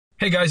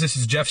Hey guys, this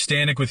is Jeff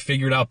Stanek with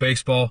Figured Out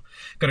Baseball.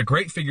 Got a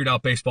great Figured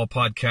Out Baseball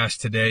podcast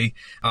today.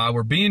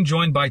 We're being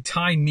joined by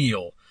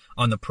Neal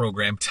on the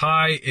program.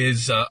 Ty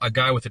is a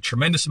guy with a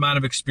tremendous amount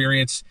of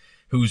experience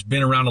who's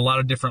been around a lot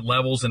of different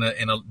levels and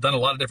done a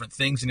lot of different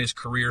things in his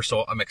career.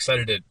 So I'm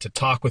excited to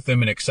talk with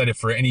him and excited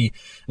for any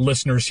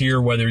listeners here,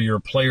 whether you're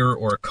a player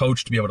or a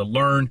coach, to be able to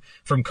learn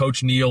from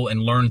Coach Neal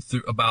and learn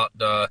about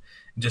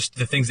just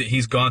the things that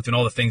he's gone through and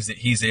all the things that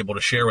he's able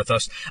to share with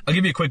us. I'll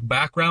give you a quick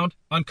background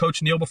on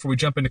Coach Neal before we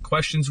jump into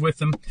questions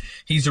with him.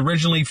 He's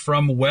originally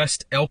from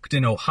West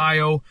Elkton,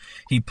 Ohio.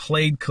 He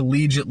played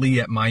collegiately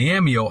at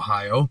Miami,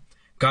 Ohio,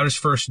 got his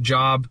first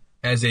job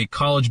as a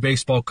college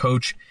baseball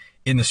coach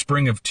in the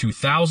spring of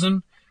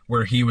 2000,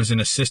 where he was an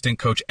assistant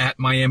coach at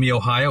Miami,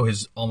 Ohio,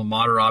 his alma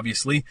mater,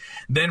 obviously.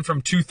 Then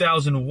from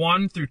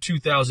 2001 through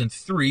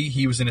 2003,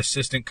 he was an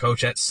assistant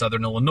coach at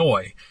Southern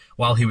Illinois.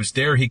 While he was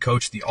there, he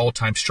coached the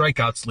all-time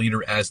strikeouts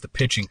leader as the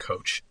pitching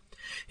coach.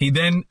 He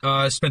then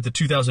spent the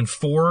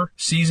 2004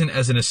 season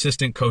as an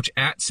assistant coach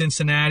at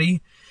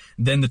Cincinnati,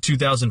 then the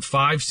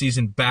 2005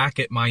 season back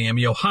at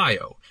Miami,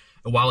 Ohio.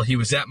 While he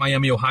was at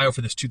Miami, Ohio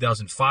for this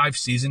 2005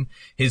 season,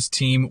 his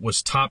team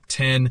was top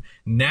 10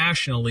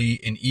 nationally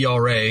in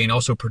ERA and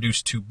also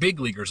produced two big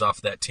leaguers off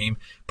of that team.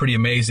 Pretty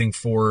amazing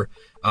for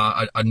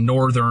a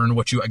northern,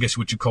 what you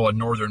call a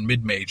northern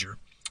mid-major.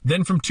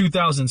 Then from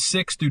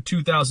 2006 through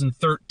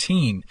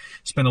 2013,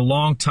 spent a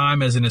long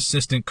time as an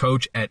assistant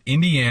coach at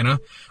Indiana.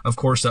 Of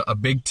course, a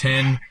Big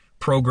Ten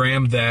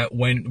program that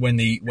when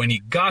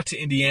he got to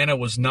Indiana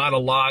was not a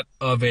lot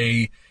of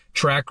a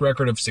track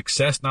record of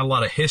success, not a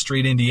lot of history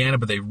at Indiana,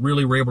 but they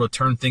really were able to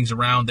turn things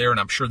around there, and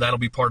I'm sure that'll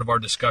be part of our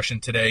discussion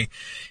today.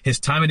 His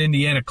time at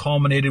Indiana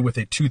culminated with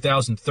a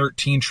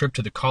 2013 trip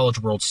to the College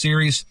World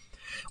Series.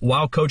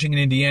 While coaching in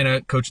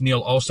Indiana, Coach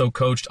Neal also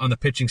coached on the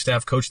pitching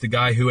staff, coached the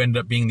guy who ended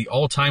up being the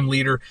all-time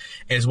leader,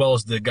 as well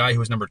as the guy who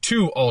was number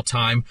 2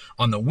 all-time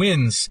on the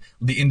wins,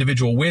 the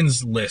individual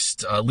wins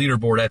list,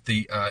 leaderboard at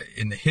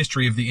in the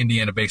history of the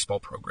Indiana baseball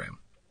program.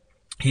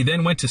 He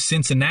then went to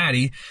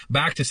Cincinnati,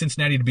 back to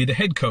Cincinnati to be the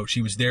head coach.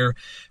 He was there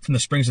from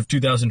the springs of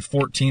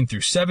 2014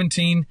 through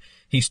 17.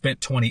 He spent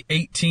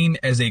 2018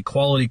 as a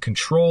quality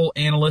control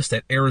analyst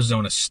at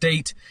Arizona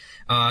State.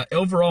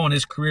 Overall in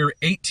his career,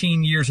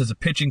 18 years as a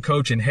pitching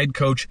coach and head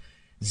coach,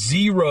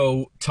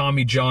 0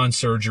 Tommy John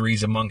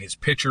surgeries among his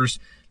pitchers.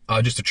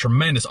 Just a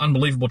tremendous,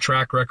 unbelievable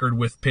track record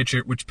with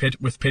pitchers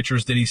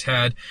that he's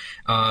had.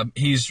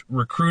 He's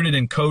recruited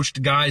and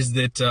coached guys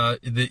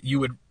that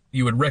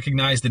you would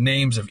recognize the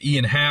names of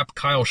Ian Happ,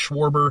 Kyle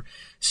Schwarber,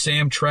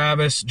 Sam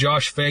Travis,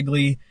 Josh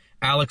Fegley,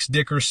 Alex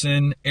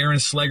Dickerson, Aaron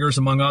Slegers,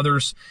 among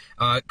others.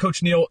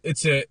 Coach Neal,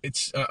 it's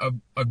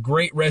a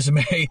great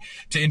resume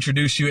to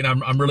introduce you, and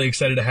I'm really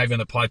excited to have you on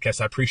the podcast.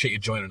 I appreciate you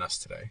joining us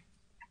today.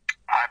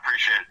 I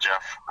appreciate it,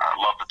 Jeff. I'd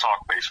love to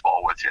talk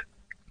baseball with you.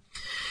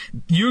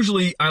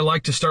 Usually I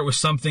like to start with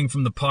something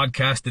from the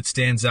podcast that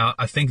stands out.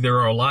 I think there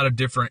are a lot of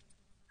different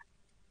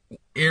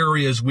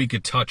areas we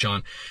could touch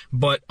on,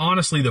 but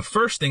honestly, the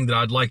first thing that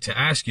I'd like to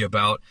ask you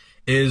about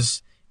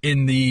is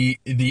in the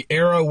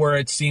era where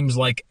it seems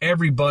like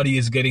everybody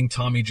is getting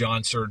Tommy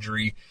John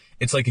surgery.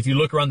 It's like if you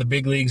look around the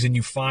big leagues and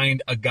you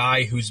find a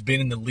guy who's been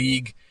in the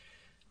league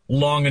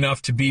long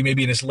enough to be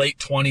maybe in his late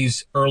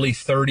 20s, early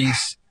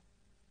 30s,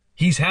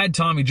 he's had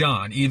Tommy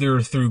John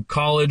either through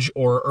college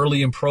or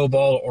early in pro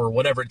ball or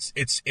whatever.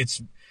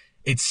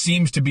 It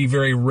seems to be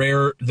very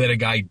rare that a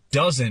guy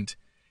doesn't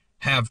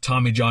have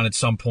Tommy John at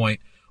some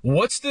point.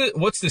 What's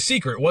the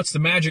secret? What's the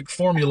magic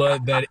formula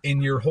that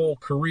in your whole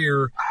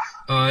career,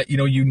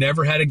 you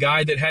never had a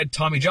guy that had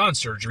Tommy John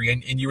surgery,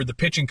 and you were the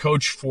pitching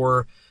coach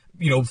for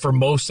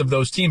most of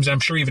those teams. I'm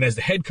sure even as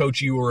the head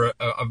coach, you were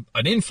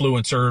an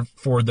influencer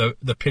for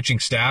the pitching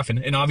staff,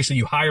 and obviously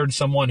you hired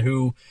someone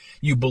who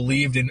you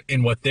believed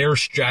in what their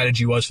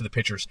strategy was for the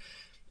pitchers.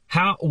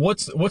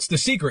 What's the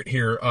secret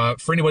here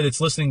for anybody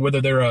that's listening,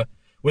 whether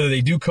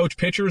they do coach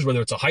pitchers,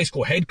 whether it's a high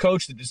school head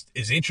coach that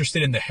is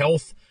interested in the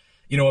health,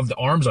 of the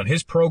arms on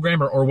his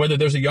program, or whether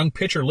there's a young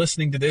pitcher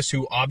listening to this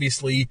who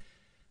obviously,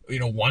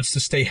 wants to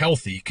stay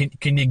healthy.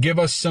 Can you give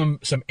us some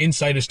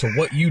insight as to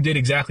what you did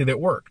exactly that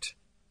worked?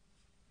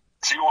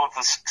 So you want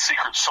the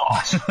secret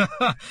sauce?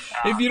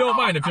 If you don't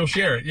mind, if you'll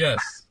share it, yes.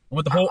 I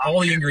want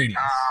all the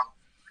ingredients.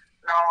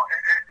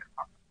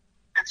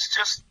 It's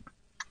just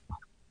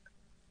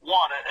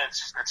one.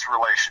 It's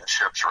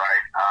relationships,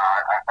 right?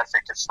 I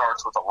think it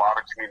starts with a lot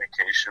of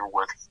communication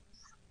with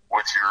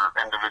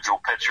your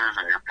individual pitchers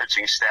and your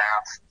pitching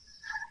staff.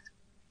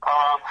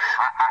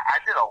 I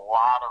did a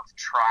lot of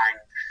trying,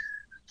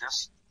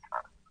 just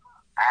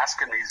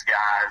asking these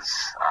guys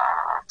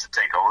to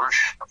take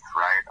ownership,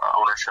 right?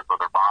 Ownership of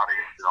their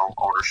body,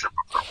 ownership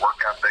of their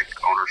work ethic,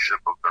 ownership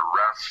of their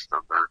rest,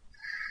 of their,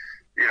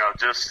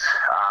 just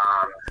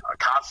a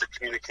constant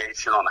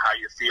communication on how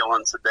you're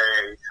feeling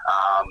today.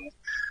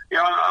 And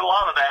a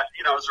lot of that,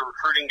 as a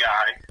recruiting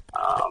guy,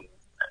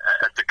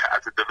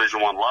 at the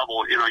Division I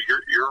level,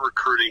 you're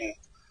recruiting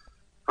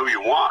who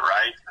you want,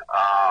 right?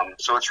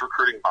 So it's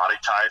recruiting body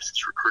types,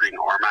 it's recruiting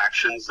arm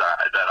actions that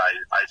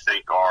I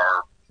think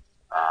are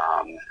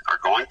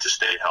going to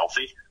stay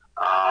healthy.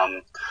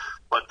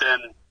 But then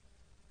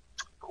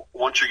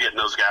once you're getting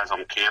those guys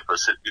on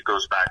campus, it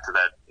goes back to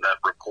that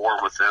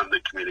rapport with them, the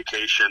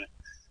communication.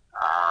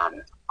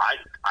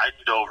 I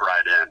dove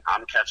right in.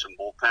 I'm catching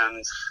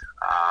bullpens.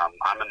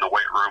 I'm in the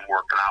weight room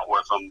working out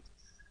with them.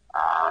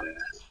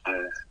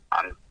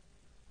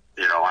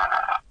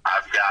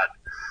 I've got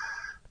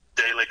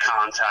daily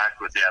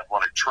contact with the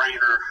athletic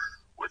trainer,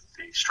 with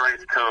the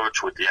strength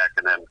coach, with the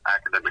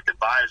academic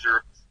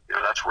advisor.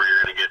 That's where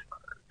you're going to get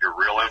your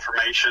real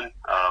information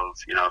of,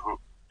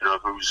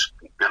 who's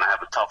going to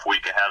have a tough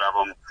week ahead of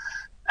them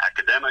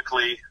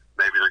academically.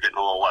 Maybe they're getting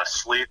a little less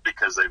sleep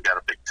because they've got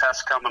a big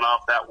test coming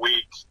up that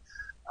week.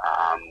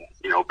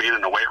 Being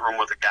in the weight room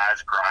with the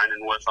guys,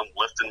 grinding with them,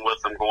 lifting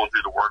with them, going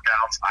through the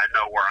workouts. I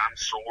know where I'm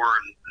sore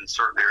in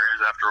certain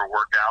areas after a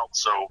workout,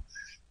 so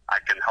I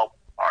can help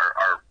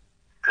our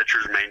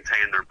pitchers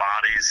maintain their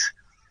bodies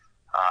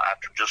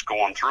after just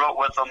going through it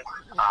with them.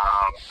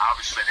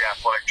 Obviously, the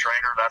athletic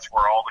trainer, that's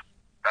where all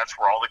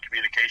the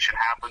communication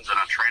happens in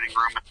a training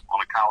room on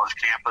a college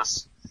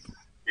campus.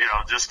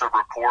 Just a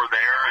rapport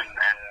there,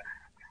 and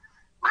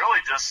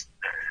really just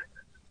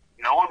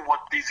knowing what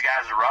these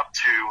guys are up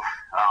to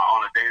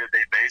on a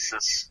day-to-day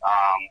basis.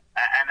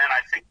 And then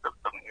I think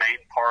the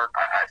main part,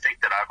 I think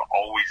that I've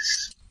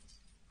always,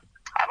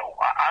 I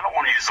don't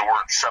want to use the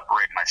word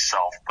separate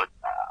myself, but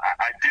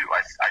I do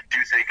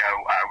think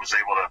I was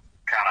able to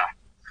kind of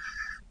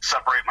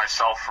separate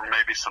myself from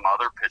maybe some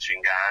other pitching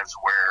guys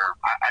where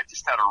I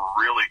just had a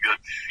really good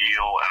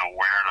feel and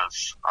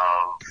awareness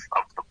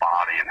of the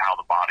body and how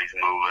the body's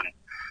moving.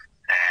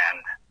 And,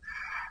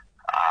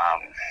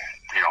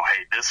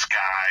 hey, this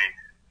guy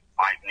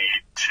might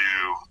need to,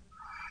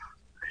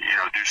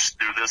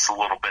 do this a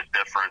little bit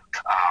different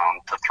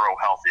to throw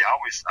healthy. I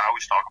always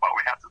talk about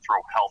we have to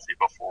throw healthy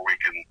before we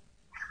can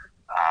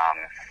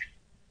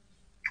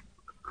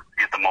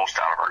get the most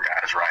out of our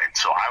guys, right?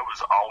 So I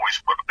was always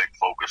put a big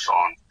focus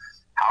on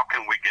how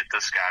can we get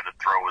this guy to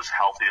throw as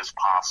healthy as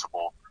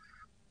possible,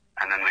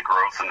 and then the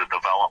growth and the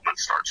development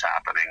starts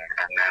happening,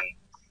 and then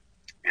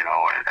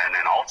and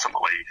then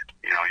ultimately,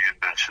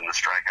 you'd mentioned the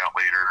strikeout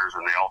leaders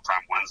and the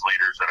all-time wins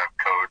leaders that I've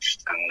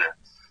coached, and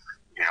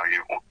you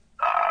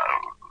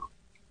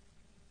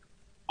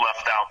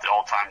left out the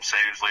all-time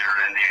saves leader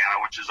in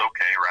Indiana, which is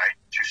okay, right?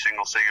 2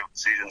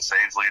 single-season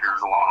saves leaders,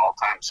 along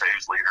all-time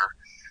saves leader,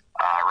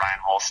 Ryan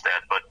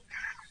Halstead. But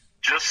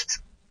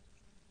just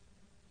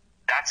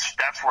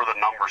that's where the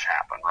numbers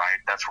happen, right?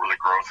 That's where the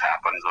growth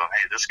happens of,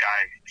 hey, this guy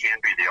can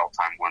be the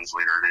all-time wins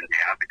leader in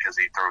Indiana because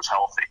he throws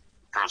healthy.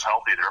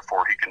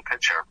 Therefore he can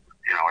pitch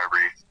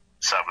every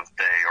 7th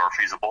day. Or if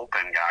he's a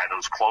bullpen guy,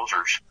 those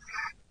closers,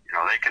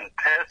 they can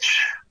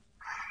pitch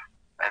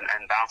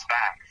and bounce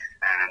back,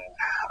 and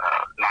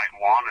night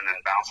 1 and then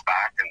bounce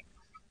back and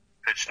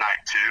pitch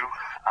night 2.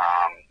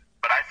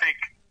 But I think,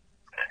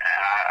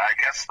 and I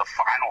guess the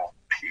final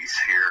piece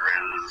here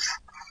is,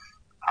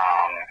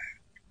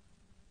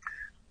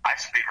 I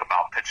speak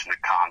about pitching to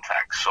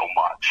contact so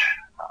much.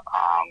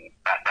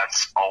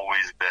 That's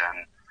always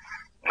been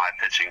my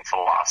pitching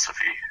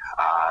philosophy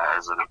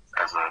as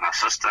an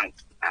assistant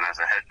and as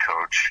a head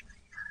coach.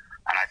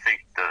 And I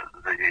think the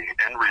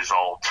end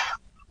result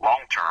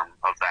long term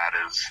of that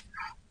is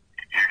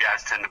you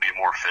guys tend to be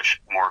more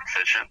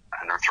efficient,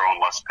 and they're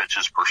throwing less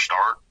pitches per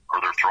start,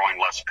 or they're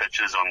throwing less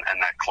pitches in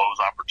that close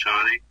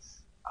opportunity.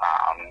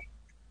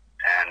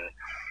 And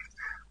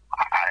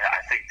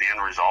I think the end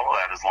result of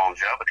that is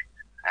longevity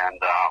and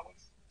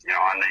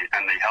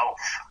the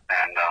health.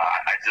 And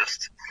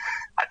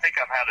I think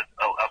I've had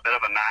a bit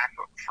of a knack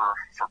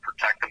for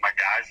protecting my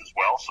guys as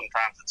well.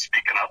 Sometimes it's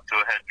speaking up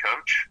to a head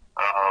coach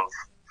of,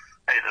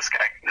 hey, this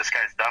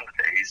guy's done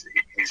today.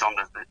 He's on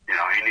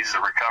he needs to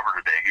recover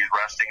today. He's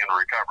resting and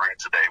recovering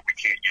today. We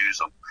can't use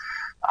him.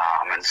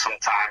 And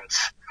sometimes,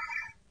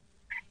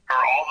 or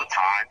all the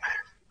time,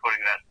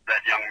 putting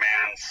that young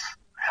man's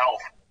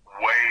health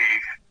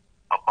way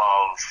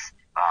above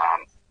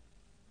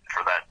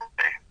for that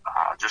day.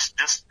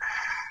 Just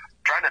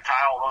trying to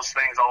tie all those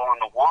things all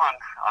into one.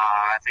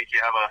 I think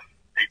you have a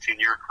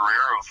 18-year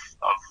career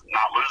of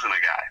not losing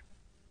a guy.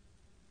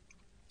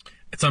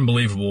 It's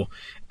unbelievable.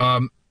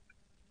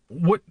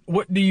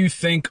 What do you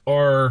think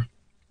are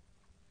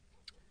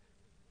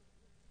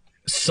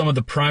some of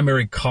the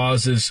primary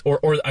causes,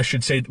 or I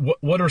should say,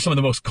 what are some of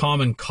the most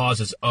common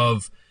causes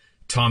of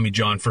Tommy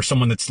John for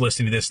someone that's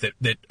listening to this?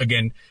 That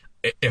again,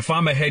 if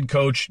I'm a head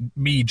coach,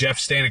 me, Jeff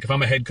Stanek, if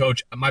I'm a head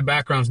coach, my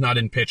background's not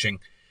in pitching.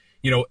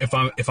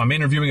 If I'm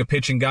interviewing a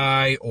pitching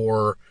guy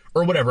or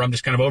whatever, I'm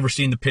just kind of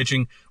overseeing the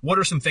pitching. What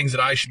are some things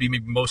that I should be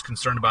maybe most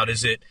concerned about?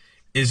 Is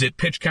it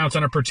pitch counts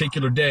on a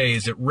particular day?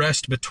 Is it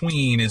rest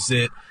between? Is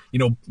it,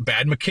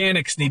 bad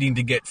mechanics needing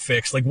to get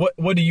fixed? Like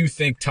what do you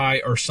think,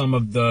 Ty, are some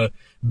of the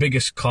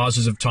biggest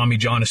causes of Tommy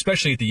John,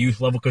 especially at the youth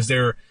level? Because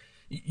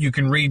you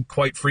can read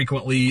quite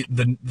frequently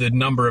the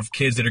number of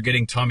kids that are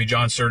getting Tommy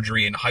John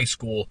surgery in high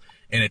school,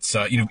 and it's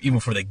even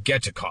before they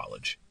get to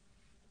college.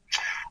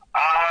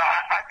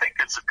 I think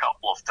it's a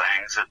couple of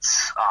things.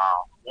 It's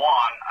one,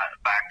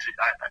 you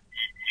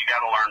got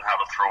to learn how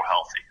to throw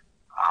healthy.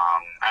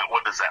 And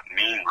what does that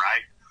mean,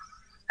 right?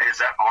 Hey, is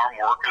that arm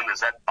working? Is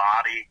that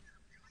body?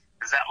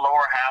 Is that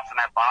lower half in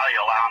that body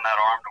allowing that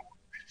arm to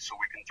work so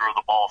we can throw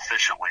the ball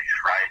efficiently,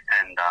 right?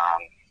 And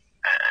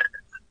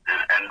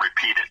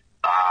repeat it.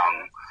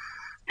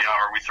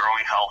 Are we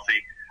throwing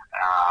healthy?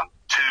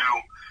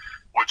 Two,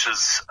 which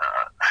is,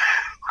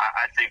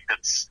 I think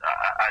it's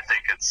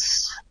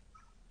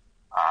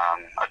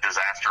a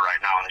disaster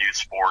right now in youth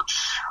sports,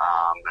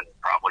 and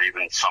probably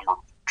even summer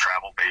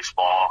travel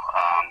baseball.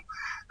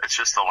 It's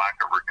just a lack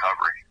of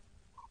recovery.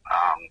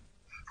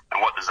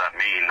 And what does that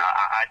mean?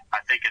 I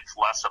think it's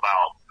less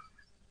about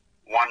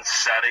one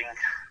setting,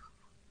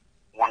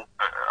 one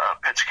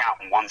pitch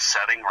count in one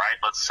setting, right?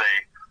 Let's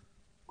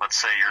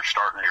say you're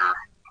starting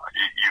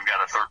you've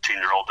got a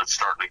 13-year-old that's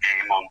starting a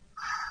game on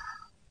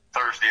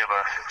Thursday of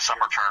a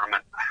summer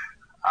tournament,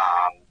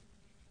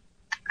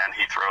 and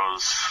he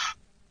throws,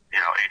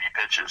 80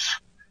 pitches.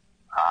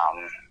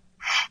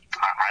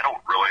 I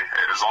don't really,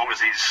 as long as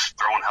he's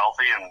throwing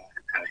healthy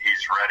and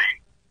he's ready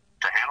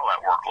to handle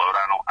that workload,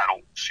 I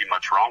don't see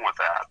much wrong with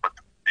that. But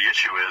the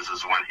issue is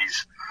when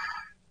he's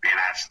being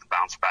asked to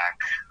bounce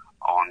back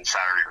on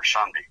Saturday or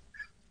Sunday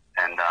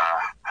and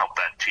help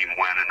that team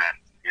win in that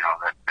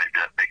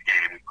big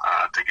game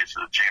to get to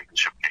the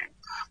championship game.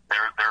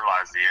 There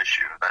lies the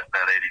issue. That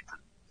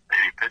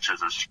 80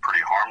 pitches is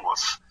pretty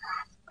harmless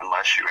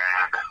unless you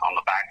add on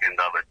the back end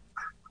of it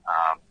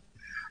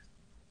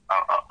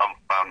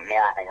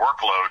more of a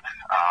workload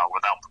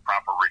without the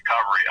proper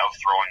recovery of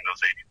throwing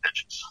those 80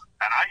 pitches.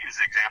 And I use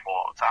the example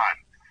all the time.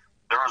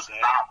 There is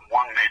not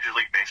one Major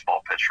League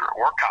Baseball pitcher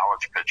or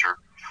college pitcher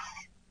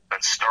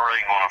that's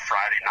starting on a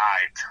Friday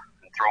night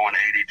and throwing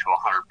 80 to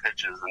 100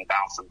 pitches and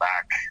bouncing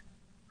back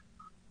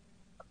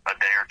a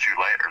day or two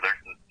later.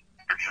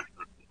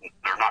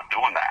 They're not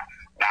doing that.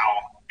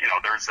 Now,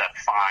 there's that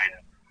fine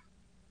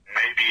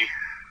maybe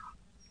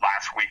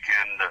last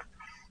weekend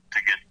to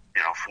get,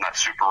 from that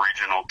super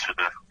regional to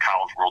the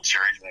College World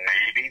Series,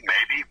 maybe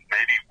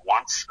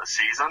once a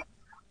season.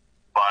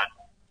 But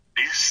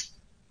these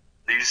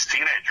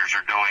teenagers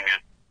are doing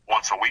it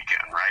once a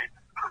weekend, right?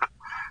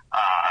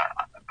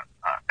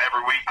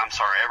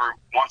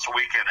 Once a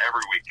weekend,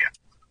 every weekend.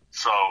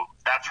 So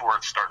that's where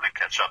it's starting to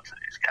catch up to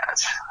these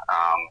guys.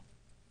 Are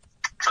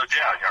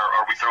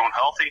we throwing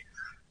healthy,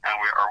 and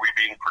are we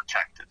being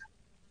protected?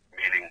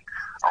 Meaning,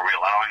 are we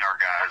allowing our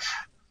guys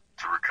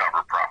to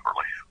recover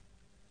properly?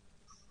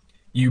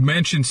 You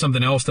mentioned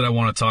something else that I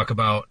want to talk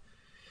about,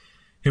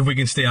 if we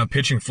can stay on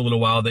pitching for a little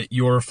while, that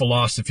your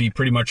philosophy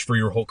pretty much for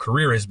your whole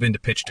career has been to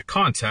pitch to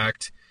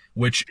contact,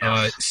 which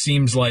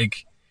seems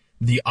like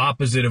the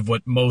opposite of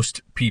what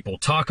most people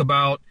talk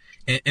about.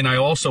 And I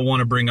also want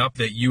to bring up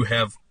that you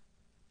have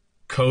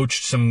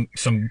coached some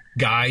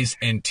guys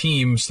and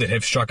teams that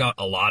have struck out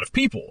a lot of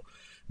people.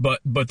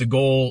 But the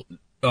goal,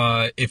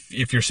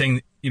 if you're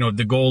saying,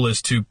 the goal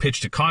is to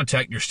pitch to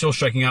contact, you're still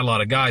striking out a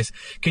lot of guys.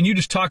 Can you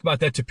just talk about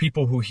that to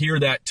people who hear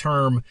that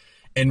term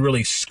and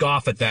really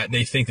scoff at that?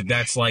 They think that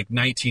that's like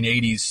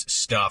 1980s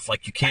stuff.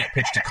 Like you can't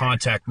pitch to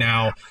contact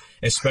now,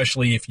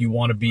 especially if you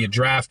want to be a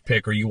draft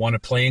pick or you want to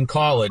play in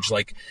college.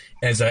 Like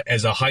as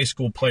a high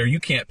school player, you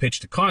can't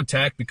pitch to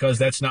contact because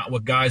that's not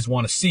what guys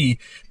want to see.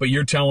 But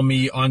you're telling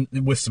me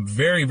with some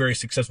very, very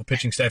successful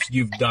pitching staffs,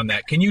 you've done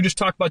that. Can you just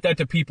talk about that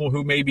to people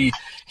who maybe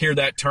hear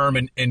that term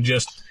and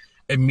just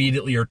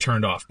immediately are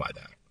turned off by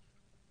that?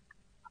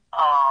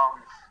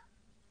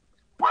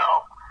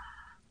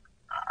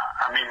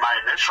 My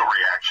initial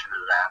reaction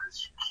to that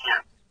is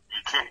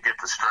you can't get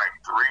to strike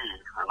three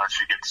unless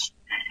you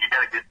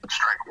got to get to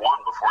strike one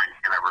before you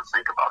can ever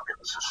think about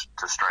getting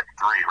to strike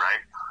three,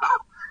 right?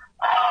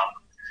 I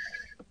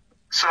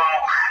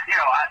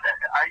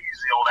use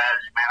the old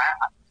adage,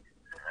 man.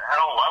 At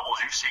all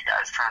levels, you see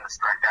guys trying to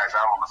strike guys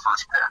out on the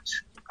first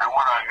pitch. And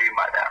what do I mean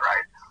by that,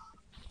 right?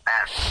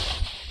 And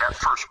that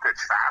first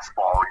pitch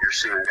fastball, you're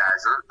seeing guys,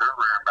 they're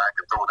rearing back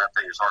and throwing that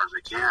thing as hard as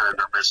they can, and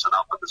they're missing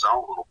up in the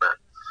zone a little bit,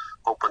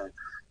 hoping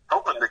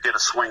to get a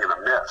swing and a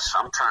miss.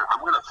 I'm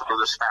going to throw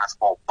this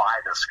fastball by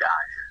this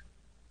guy.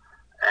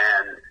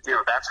 And,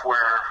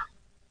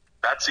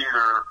 that's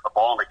either a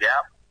ball in the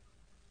gap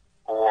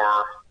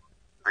or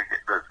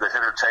the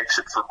hitter takes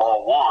it for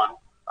ball one.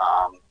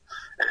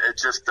 It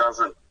just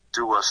doesn't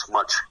do us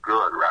much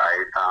good,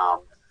 right?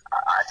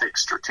 I think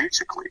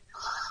strategically,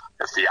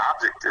 if the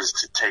object is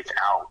to take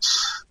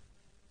outs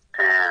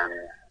and,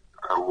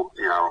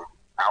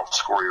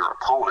 outscore your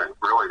opponent,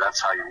 really that's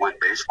how you win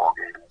baseball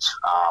games.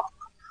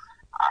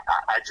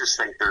 I just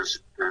think there's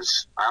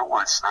I don't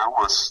want to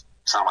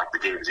sound like the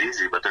game's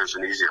easy, but there's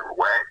an easier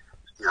way.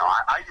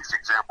 I use the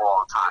example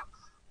all the time.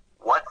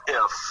 What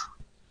if,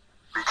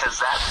 because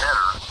that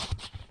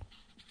hitter,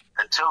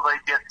 until they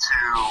get to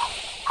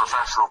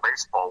professional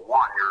baseball,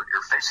 one,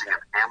 you're facing an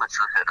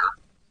amateur hitter,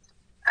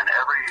 and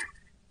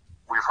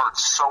we've heard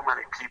so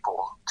many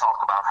people talk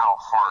about how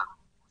hard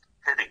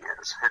hitting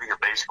a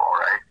baseball,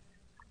 right?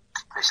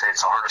 They say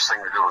it's the hardest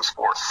thing to do in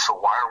sports. So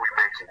why are we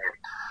making it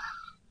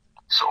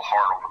so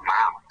hard on the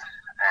mound?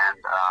 And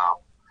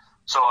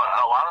So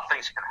a lot of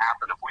things can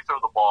happen if we throw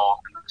the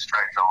ball in the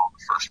strike zone on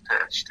the first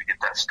pitch to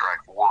get that strike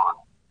one.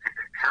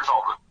 Here's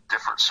all the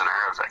different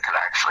scenarios that could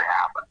actually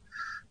happen.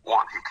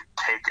 One, he could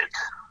take it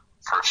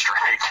for a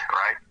strike,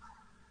 right?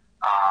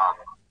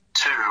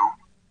 Two,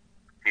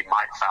 he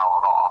might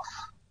foul it off.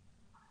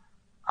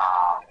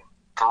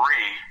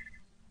 Three,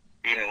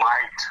 he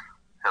might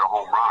hit a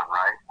home run,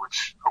 right?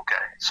 Which,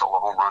 okay, solo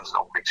home runs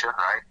don't get you,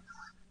 right?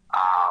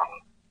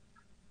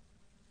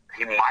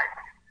 He might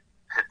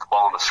hit the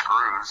ball in the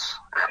screws,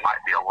 and it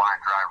might be a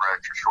line drive right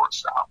at your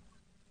shortstop.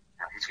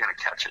 He's going to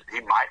catch it.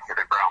 He might hit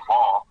a ground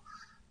ball.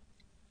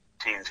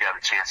 Team's got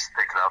a chance to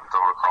pick it up and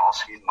throw it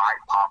across. He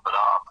might pop it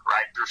up,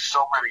 right? There's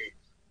so many.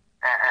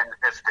 And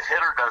if the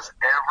hitter does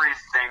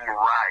everything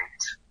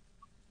right,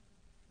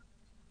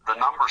 the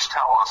numbers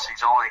tell us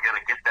he's only going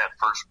to get that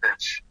first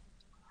pitch.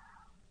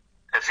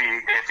 If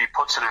he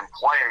puts it in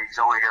play, he's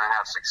only going to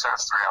have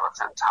success 3 out of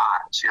 10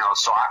 times.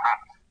 So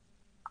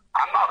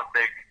I'm not a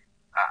big,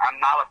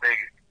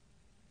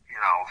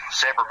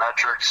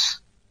 sabermetrics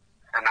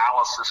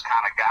analysis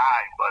kind of guy,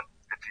 but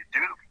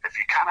if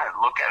you kind of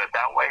look at it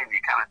that way and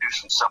you kind of do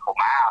some simple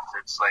math,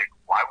 it's like,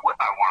 why wouldn't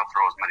I want to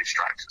throw as many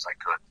strikes as I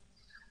could?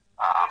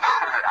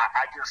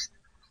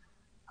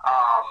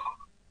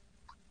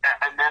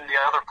 And then the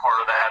other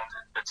part of that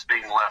that's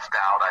being left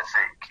out, I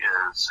think,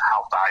 is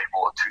how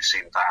valuable a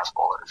two-seam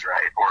fastball is,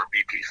 right? Or a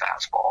BP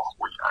fastball.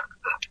 We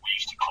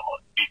used to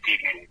call it BP,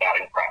 meaning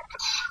batting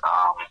practice.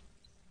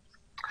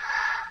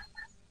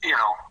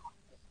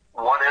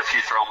 What if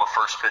you throw him a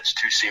first pitch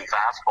two-seam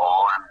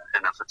fastball,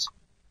 and if it's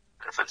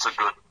a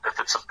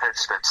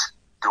pitch that's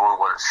doing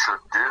what it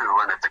should do,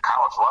 and at the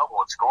college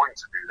level, it's going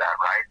to do that,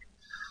 right?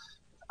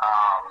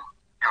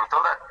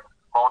 Throw that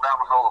ball down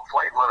the middle of the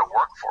plate and let it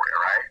work for you,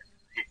 right?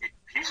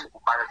 He's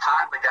by the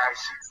time the guy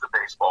shoots the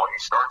baseball, he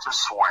starts his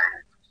swing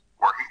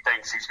where he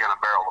thinks he's going to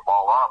barrel the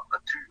ball up.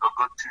 A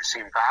good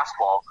two-seam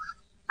fastball,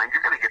 then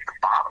you're going to get the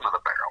bottom of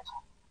the barrel,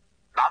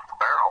 not the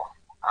barrel.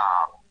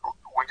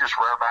 We just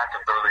rear back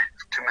and throw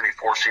too many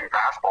four-seam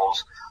fastballs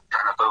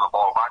trying to throw the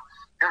ball by.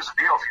 Here's the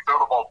deal. If you throw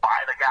the ball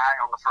by the guy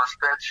on the first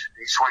pitch,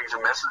 he swings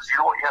and misses,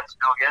 you know what you have to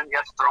do again? You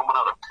have to throw him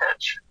another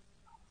pitch.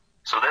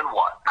 So then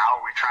what? Now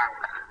are we trying,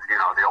 the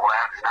old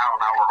adage, now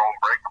we're going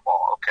to break the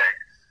ball.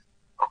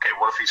 Okay,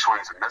 what if he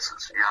swings and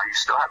misses? You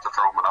still have to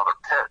throw him another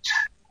pitch.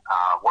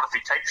 What if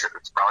he takes it?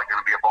 It's probably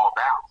going to be a ball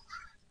down.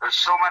 There's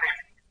so many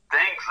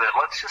things that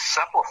let's just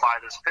simplify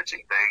this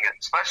pitching thing,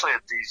 especially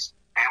at these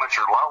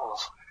amateur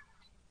levels,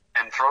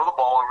 and throw the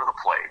ball over the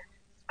plate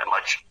and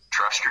let's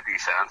trust your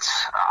defense.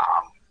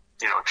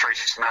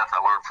 Tracy Smith,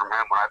 I learned from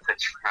him when I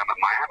pitched for him in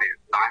Miami,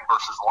 9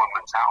 versus 1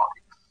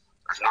 mentality.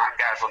 There's 9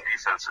 guys on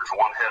defense. There's 1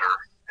 hitter.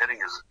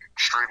 Hitting is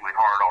extremely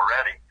hard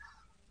already.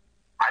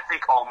 I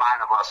think all 9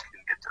 of us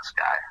can get this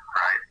guy,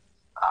 right?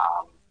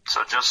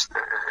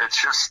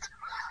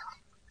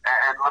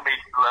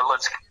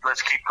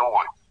 Let's keep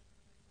going.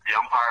 The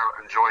umpire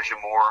enjoys you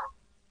more.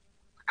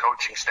 The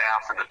coaching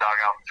staff and the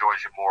dugout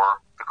enjoys you more.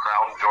 The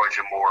crowd enjoys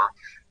you more.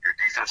 Your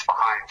defense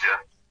behind you,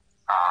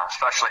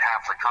 especially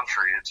half the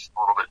country. It's a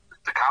little bit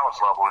the college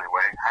level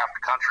anyway. Half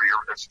the country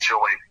it's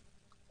chilly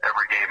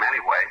every game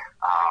anyway.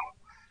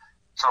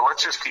 So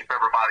let's just keep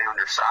everybody on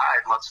your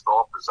side. Let's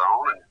fill up the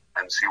zone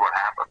and see what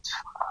happens.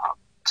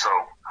 So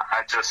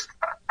I just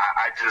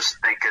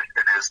think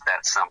it is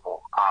that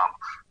simple.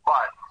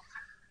 But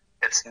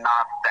it's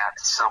not that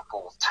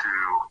simple to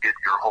get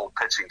your whole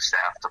pitching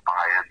staff to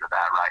buy into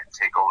that, right, and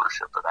take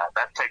ownership of that.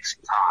 That takes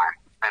some time.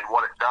 And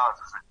what it does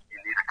is that you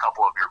need a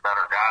couple of your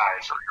better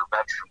guys or your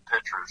veteran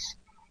pitchers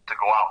to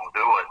go out and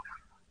do it.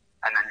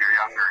 And then your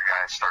younger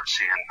guys start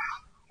seeing,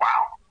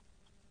 wow,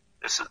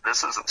 this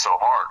isn't so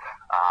hard.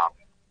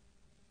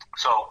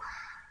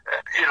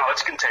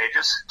 It's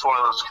contagious. It's one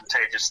of those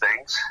contagious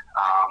things.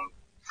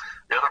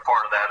 The other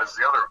part of that is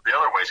the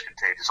other way is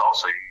contagious.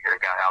 Also, you get a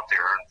guy out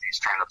there and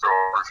he's trying to throw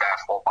a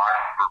fastball by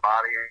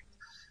everybody,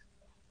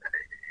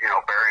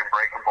 burying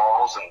breaking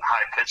balls and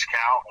high pitch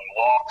count and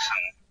walks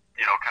and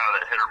kind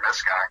of that hit or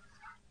miss guy.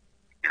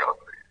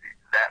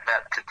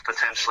 That could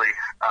potentially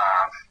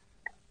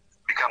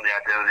become the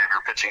identity of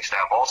your pitching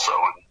staff also,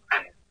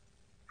 and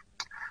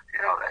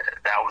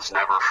that was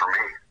never for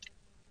me.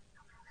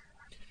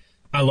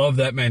 I love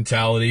that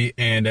mentality,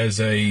 and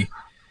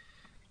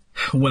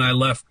when I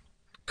left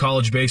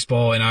college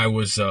baseball and I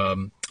was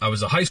a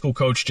high school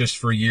coach just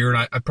for a year,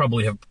 and I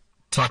probably have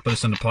talked about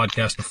this on the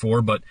podcast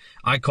before, but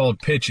I called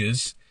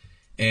pitches,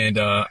 and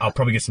I'll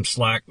probably get some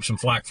flack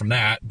from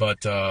that,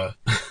 but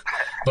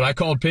I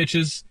called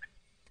pitches,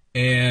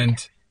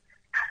 and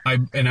I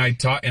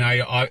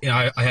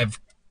have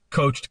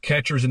coached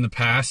catchers in the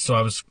past, so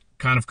I was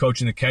kind of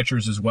coaching the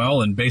catchers as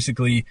well, and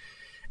basically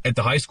at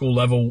the high school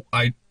level,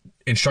 I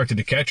instructed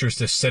the catchers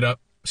to set up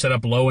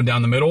low and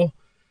down the middle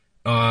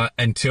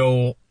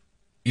until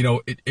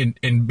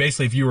and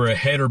basically if you were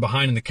ahead or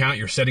behind in the count,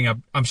 you're setting up.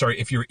 I'm sorry,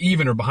 if you're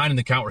even or behind in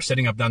the count, we're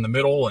setting up down the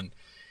middle,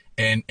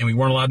 and we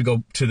weren't allowed to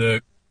go to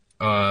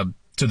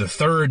the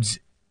thirds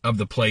of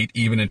the plate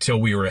even until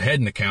we were ahead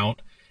in the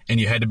count, and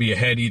you had to be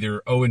ahead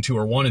either 0-2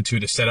 or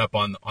 1-2 to set up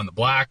on the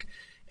black.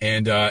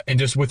 And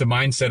just with the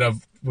mindset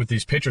of, with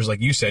these pitchers,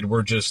 like you said,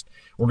 we're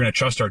going to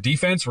trust our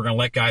defense. We're going to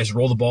let guys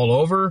roll the ball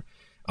over.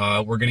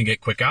 We're going to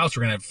get quick outs.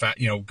 We're going to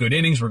have good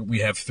innings. We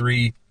have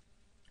 3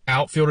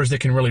 outfielders that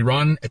can really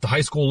run at the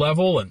high school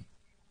level, and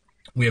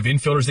we have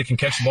infielders that can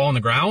catch the ball on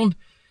the ground.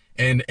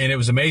 And it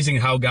was amazing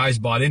how guys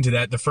bought into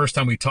that. The first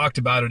time we talked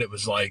about it, it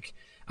was like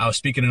I was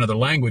speaking another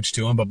language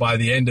to them. But by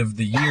the end of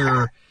the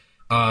year,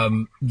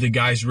 the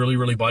guys really,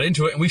 really bought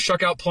into it. And we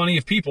struck out plenty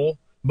of people.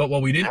 But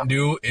what we didn't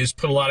do is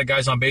put a lot of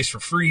guys on base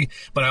for free.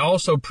 But I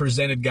also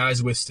presented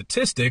guys with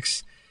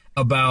statistics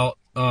about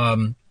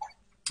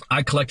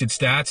I collected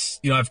stats.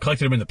 I've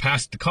collected them in the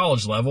past at the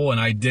college level,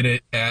 and I did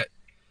it at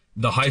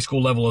the high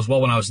school level as well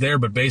when I was there.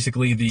 But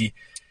basically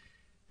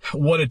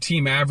what a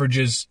team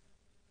averages,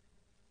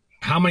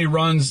 how many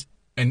runs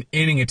an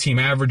inning a team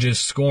averages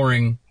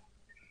scoring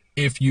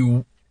if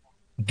you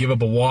give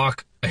up a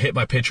walk, a hit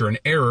by pitch, or an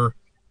error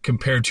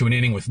compared to an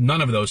inning with none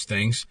of those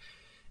things.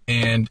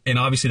 And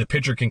obviously the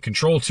pitcher can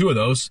control 2 of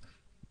those.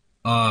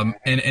 And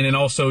then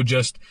also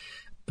just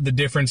the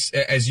difference,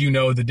 as you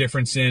know, the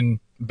difference in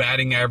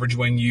batting average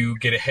when you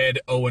get ahead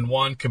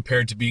 0-1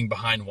 compared to being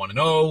behind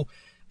 1-0.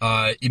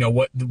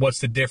 What's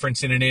the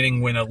difference in an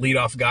inning when a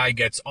leadoff guy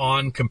gets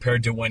on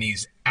compared to when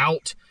he's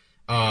out?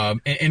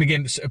 And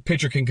again, a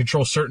pitcher can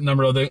control a certain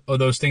number of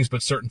those things,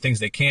 but certain things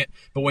they can't.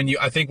 But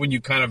I think when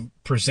you kind of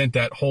present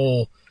that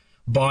whole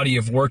body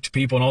of work to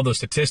people and all those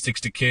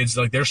statistics to kids,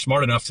 like, they're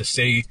smart enough to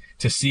see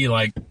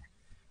like,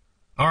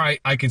 all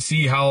right, I can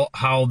see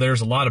how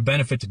there's a lot of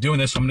benefit to doing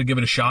this, so I'm going to give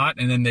it a shot.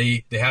 And then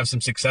they have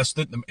some success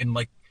with it. And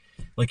like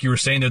you were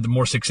saying, the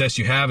more success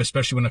you have,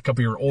 especially when a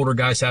couple of your older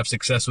guys have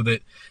success with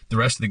it, the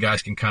rest of the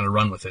guys can kind of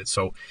run with it.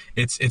 So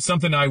it's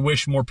something I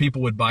wish more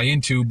people would buy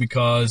into,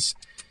 because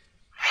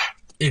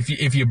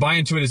if you buy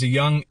into it as a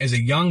young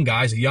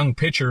guy, as a young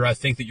pitcher, I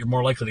think that you're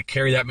more likely to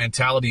carry that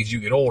mentality as you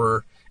get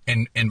older,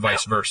 and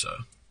vice versa.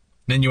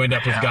 Then you end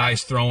up with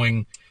guys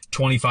throwing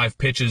 25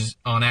 pitches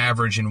on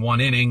average in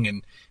 1 inning,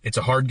 and it's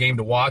a hard game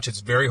to watch.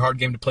 It's a very hard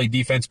game to play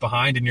defense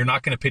behind, and you're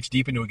not going to pitch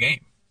deep into a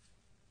game.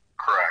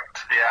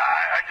 Correct. Yeah,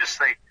 I just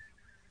think,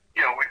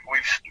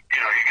 we've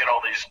you get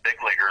all these big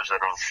leaguers that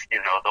have,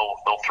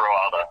 they'll throw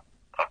out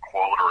a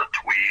quote or a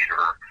tweet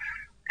or,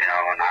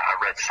 and I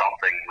read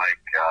something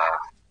like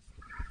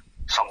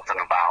something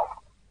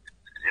about,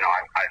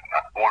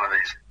 one of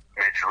these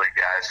major league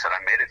guys said,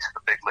 I made it to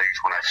the big leagues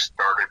when I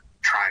started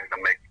trying to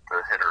make the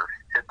hitter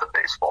hit the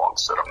baseball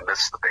instead of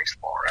miss the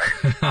baseball,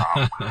 right?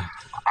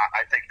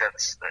 I think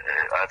that's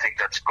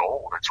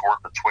gold. It's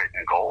worth its weight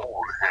in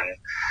gold. And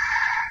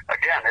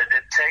again,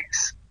 it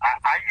takes,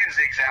 I use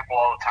the example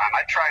all the time.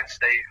 I try and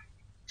stay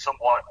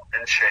somewhat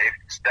in shape.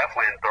 It's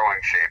definitely in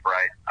throwing shape,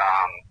 right?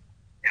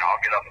 I'll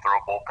get up and throw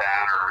a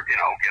bullpen, or, get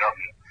up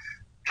and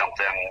jump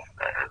in,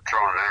 throw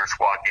in an inter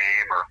squad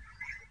game, or,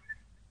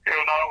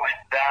 not only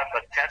that,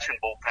 but catching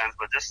bullpens,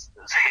 but just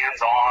as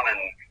hands-on and,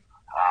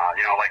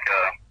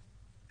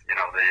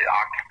 the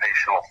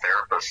occupational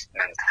therapist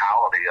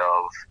mentality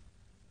of,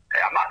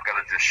 hey, I'm not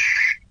going to just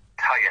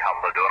tell you how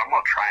to do it. I'm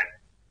going to try and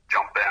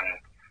jump in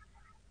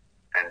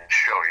and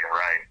show you,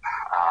 right?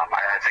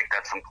 I think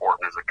that's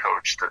important as a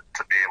coach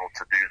to be able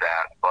to do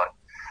that. But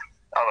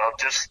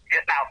just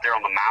getting out there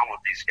on the mound with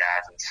these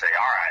guys and say,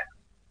 all right,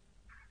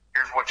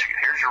 here's what you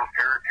have. Here's your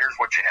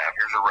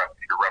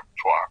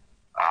repertoire.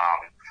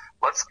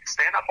 Let's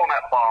stand up on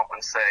that bump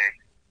and say,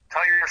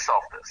 tell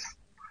yourself this.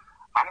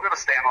 I'm going to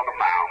stand on the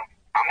mound.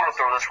 I'm going to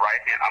throw this right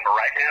hand. I'm a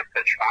right-handed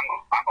pitcher.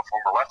 I'm a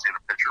former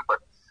left-handed pitcher,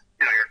 but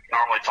you're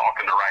normally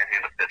talking to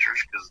right-handed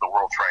pitchers because the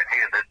world's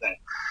right-handed. And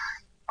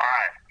all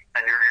right,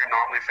 and you're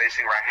normally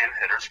facing right-handed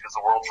hitters because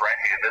the world's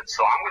right-handed.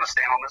 So I'm going to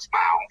stand on this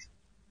mound.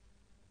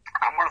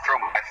 I'm going to throw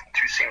my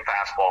 2-seam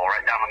fastball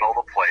right down the middle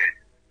of the plate.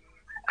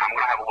 I'm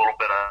going to have a little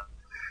bit of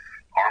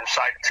arm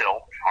side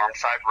tilt, arm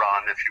side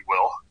run, if you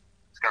will.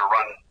 It's going to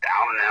run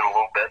down and in a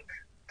little bit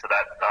to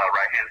that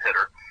right-hand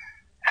hitter,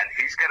 and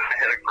he's going to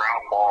hit a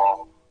ground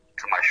ball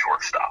to my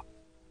shortstop.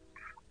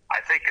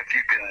 I think if you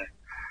can,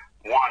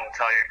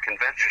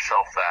 convince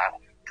yourself that,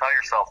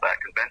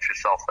 convince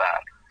yourself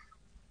that,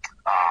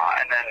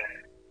 and then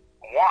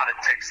it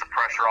takes the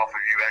pressure off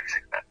of you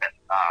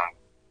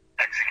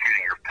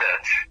executing your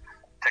pitch,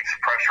 takes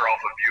the pressure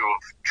off of you of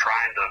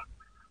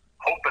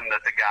hoping that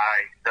the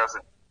guy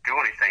doesn't do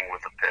anything with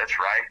the pitch,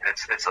 right?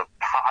 It's just a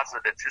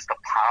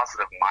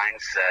positive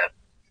mindset,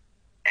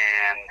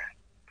 and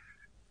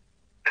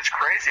it's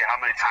crazy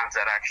how many times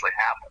that actually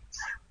happens,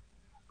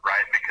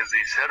 right? Because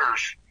these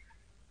hitters,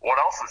 what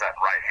else is that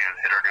right-hand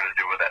hitter going to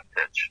do with that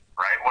pitch,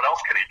 right? What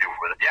else can he do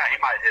with it? Yeah, he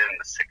might hit in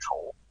the 6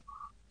 hole,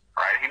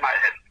 right? He might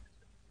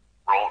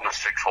roll in the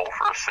 6 hole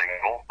for a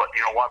single, but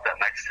you know what? That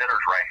next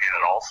hitter's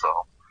right-handed also,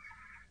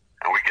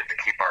 and we get to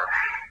keep our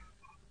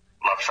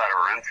left side of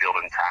our infield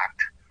intact.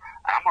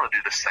 I'm going to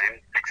do the same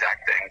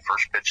exact thing,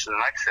 first pitch to the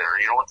next hitter.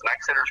 You know what the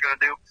next hitter is going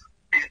to do?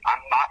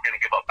 I'm not going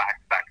to give up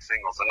back-to-back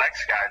singles. The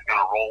next guy is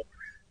going to roll.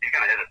 He's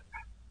going to hit a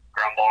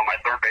ground ball to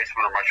my third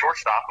baseman or my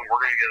shortstop, and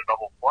we're going to get a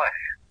double play.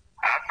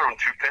 and I've thrown 2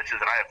 pitches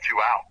and I have 2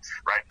 outs,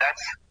 right?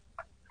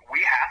 We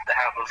have to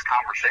have those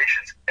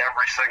conversations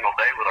every single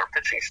day with our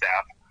pitching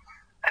staff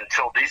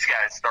until these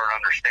guys start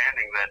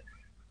understanding that,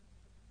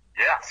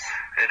 yes,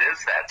 it is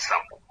that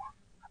simple.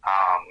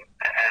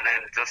 And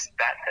then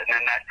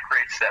that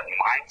creates that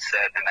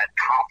mindset and that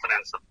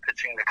confidence of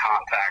pitching the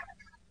contact,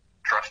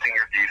 trusting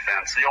your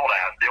defense, the old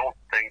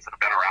things that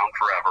have been around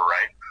forever,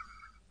 right?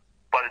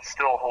 But it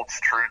still holds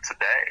true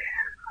today.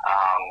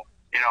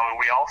 And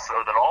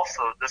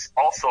this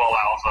also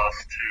allows us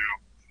to,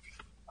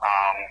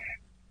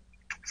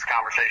 this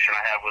conversation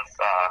I had with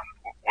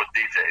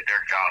DJ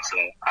Derek Johnson,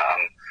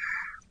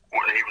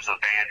 when he was with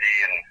Vandy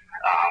and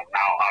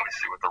now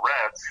obviously with the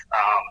Reds,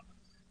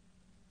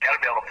 got to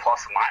be able to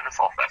plus and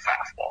minus off that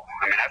fastball.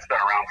 I mean, that's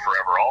been around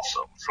forever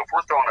also. So if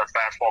we're throwing that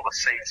fastball the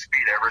same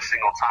speed every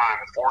single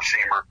time,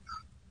 4-seamer,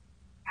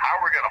 how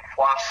are we going to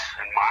plus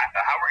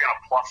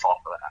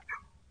off of that,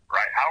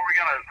 right? How are we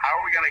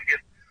going to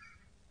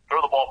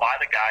throw the ball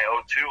by the guy 0-2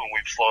 and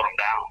we've slowed him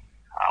down?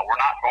 We're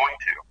not going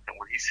to, and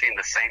he's seeing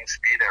the same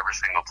speed every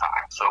single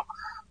time. So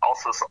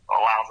also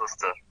allows us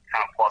to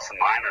kind of plus and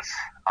minus.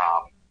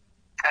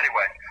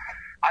 Anyway,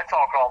 I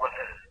talk all the.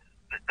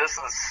 This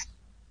is,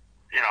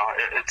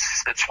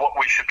 it's what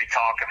we should be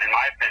talking. In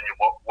my opinion,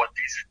 what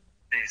these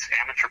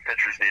amateur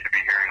pitchers need to be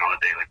hearing on a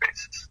daily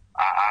basis.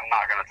 I'm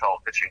not going to tell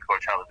a pitching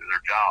coach how to do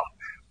their job,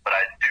 but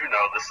I do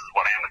know this is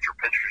what amateur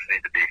pitchers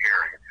need to be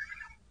hearing.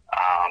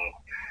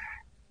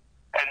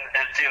 And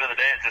at the end of the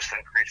day, it just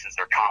increases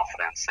their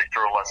confidence. They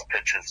throw less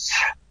pitches.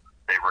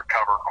 They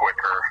recover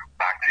quicker.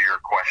 Back to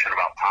your question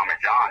about Tommy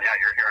John. Yeah,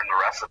 you're hearing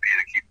the recipe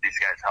to keep these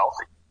guys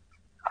healthy.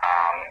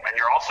 And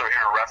you're also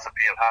hearing a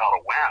recipe of how to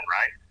win,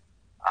 right?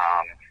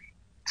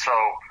 So,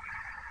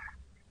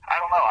 I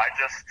don't know. I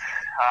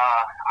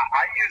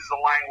use the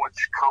language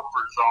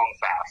comfort zone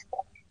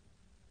fastball.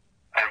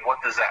 And what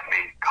does that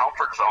mean?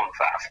 Comfort zone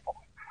fastball.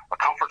 A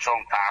comfort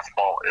zone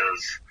fastball is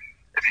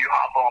if you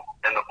hop up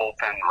in the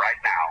bullpen right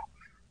now,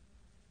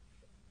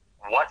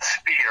 what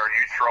speed are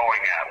you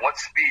throwing at? What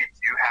speed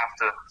do you have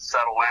to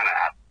settle in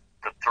at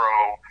to throw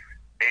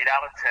 8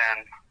 out of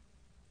 10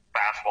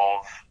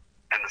 fastballs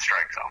in the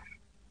strike zone?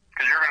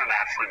 Because you're going to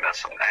naturally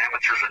miss them. The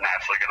amateurs are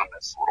naturally going to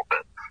miss a little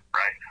bit,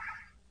 right?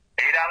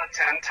 8 out of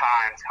 10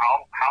 times,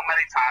 how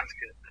many times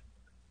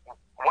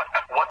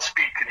what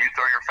speed can you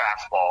throw your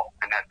fastball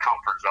in that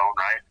comfort zone,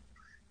 right?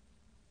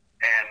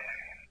 And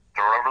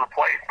throw it over the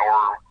plate,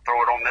 or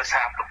throw it on this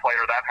half the plate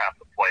or that half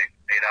the plate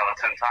 8 out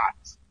of 10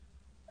 times.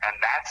 And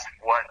that's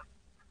what,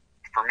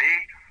 for me,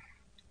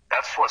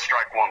 that's what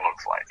strike one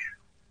looks like.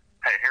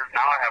 Hey,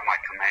 now I have my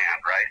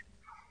command, right?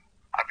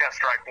 I've got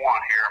strike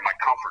one here in my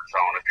comfort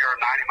zone. If you're a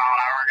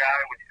 90-mile-an-hour guy,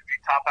 if you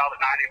top out at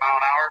 90 mile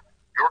an hour,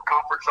 your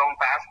comfort zone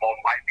fastball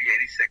might be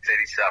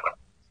 86, 87,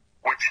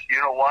 which,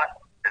 you know what,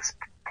 is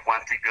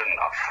plenty good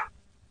enough.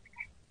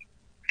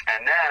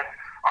 And then,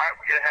 all right,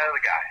 we get ahead of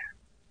the guy.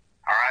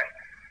 All right.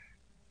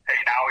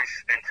 Hey, now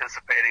he's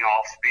anticipating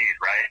all speed,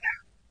 right?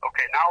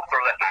 Okay, now I'll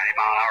throw that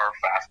 90-mile-an-hour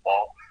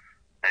fastball,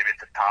 maybe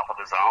at the top of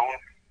the zone,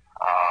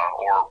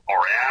 or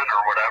in,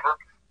 or whatever,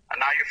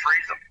 and now you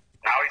freeze him.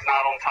 Now he's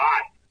not on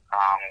time.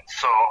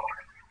 So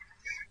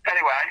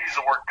anyway, I use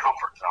the word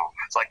comfort zone.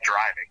 It's like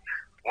driving.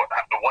 What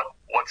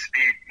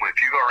speed? If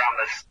you go around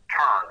this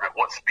turn, at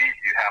what speed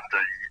you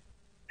gotta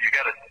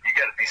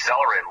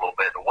decelerate a little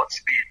bit. At what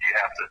speed do you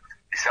have to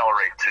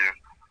decelerate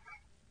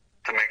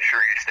to make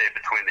sure you stay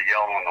between the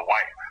yellow and the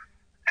white?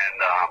 And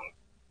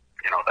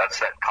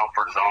that's that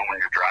comfort zone when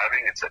you're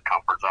driving. It's that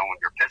comfort zone when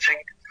you're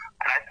pitching.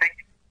 And I think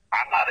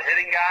I'm not a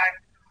hitting guy,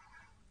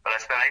 but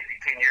I spent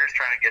 18 years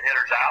trying to get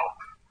hitters out.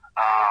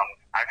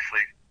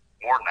 Actually,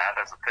 more than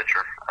that as a pitcher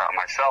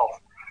myself.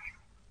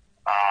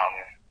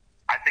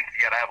 I think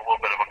you got to have a little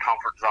bit of a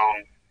comfort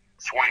zone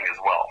swing as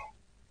well.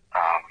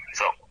 I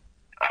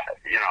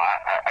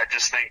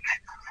just think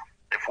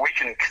if we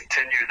can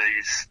continue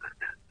these,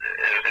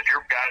 if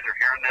your guys are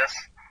hearing this,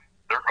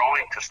 they're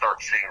going to start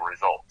seeing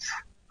results.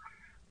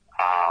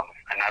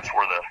 And that's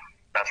where the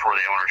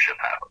ownership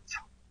happens.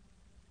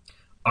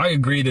 I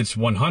agree. That's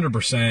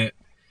 100%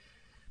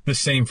 the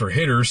same for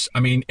hitters. I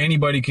mean,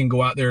 anybody can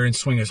go out there and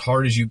swing as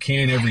hard as you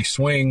can every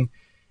swing.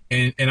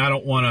 And I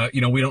don't want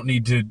to, we don't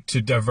need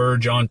to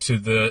diverge onto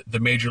the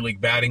major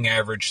league batting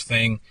average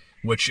thing,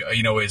 which,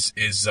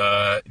 is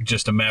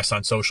just a mess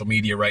on social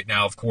media right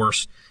now, of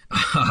course.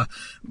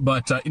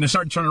 But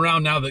starting to turn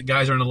around now that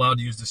guys aren't allowed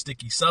to use the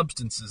sticky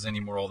substances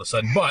anymore all of a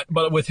sudden.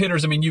 But with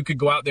hitters, I mean, you could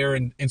go out there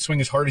and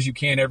swing as hard as you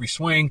can every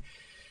swing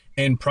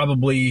and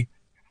probably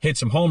hit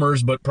some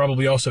homers, but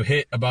probably also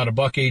hit about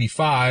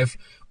 $185,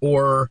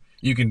 or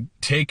you can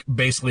take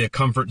basically a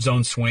comfort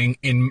zone swing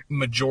in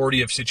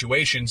majority of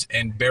situations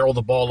and barrel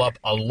the ball up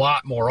a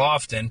lot more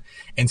often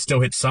and still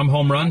hit some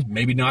home runs,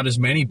 maybe not as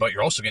many, but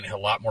you're also going to hit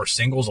a lot more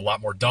singles, a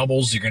lot more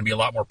doubles. You're going to be a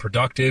lot more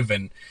productive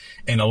and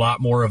a lot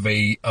more of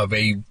a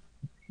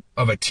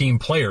team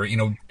player,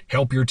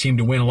 help your team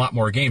to win a lot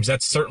more games.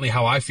 That's certainly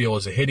how I feel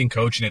as a hitting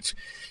coach. And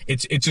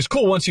it's just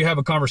cool once you have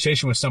a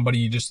conversation with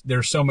somebody.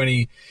 There's so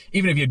many,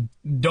 even if you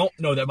don't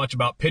know that much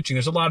about pitching,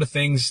 there's a lot of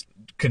things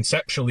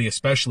conceptually,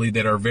 especially,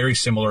 that are very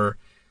similar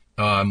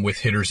with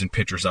hitters and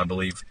pitchers, I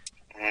believe.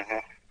 Mm-hmm.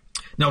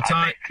 Now,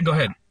 Ty, go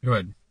ahead.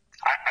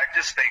 I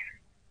just think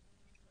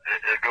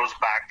it goes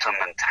back to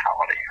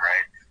mentality,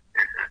 right?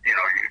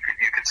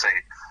 You could say,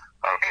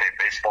 okay,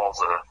 baseball's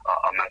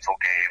a mental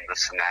game,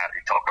 this and that.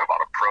 You talk about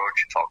approach,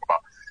 you talk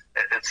about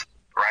it's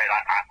right.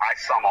 I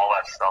sum all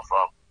that stuff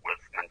up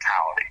with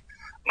mentality.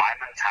 My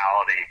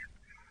mentality,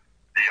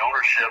 the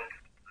ownership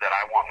that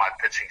I want my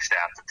pitching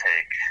staff to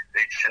take,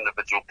 each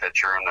individual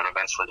pitcher and then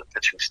eventually the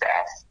pitching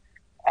staff,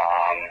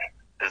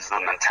 is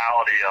the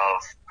mentality of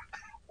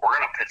we're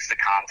going to pitch the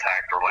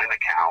contact or lane the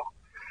count,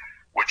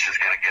 which is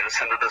going to get us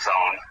into the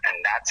zone, and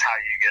that's how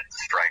you get to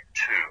strike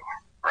two,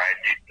 right?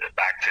 You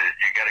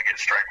got to get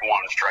strike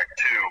one, strike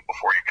two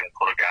before you can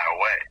put a guy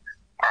away.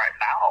 All right,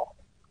 now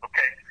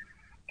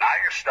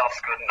your stuff's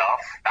good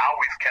enough. Now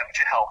we've kept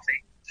you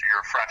healthy. So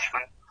you're a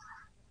freshman.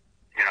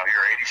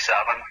 You're 87.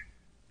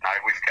 Now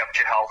we've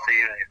kept you healthy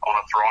and on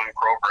a throwing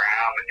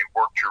program, and you've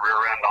worked your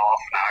rear end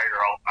off. Now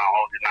you're 90.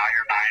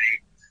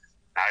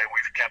 Now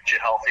we've kept you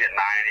healthy at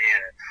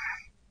 90, and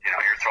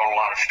you're throwing a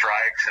lot of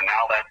strikes, and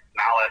now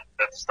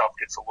that stuff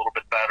gets a little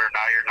bit better.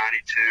 Now you're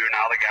 92.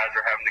 Now the guys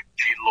are having to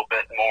cheat a little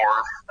bit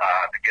more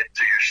to get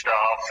to your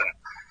stuff, and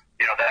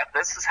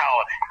this is how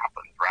it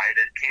happens, right?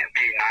 It can't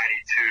be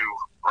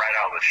 92 right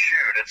out of the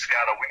chute.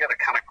 We got to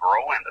kind of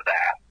grow into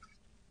that.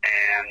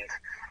 And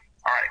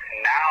all right,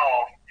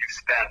 now you've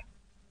spent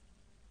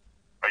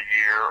a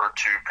year or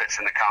two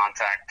pitching the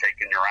contact,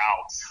 taking your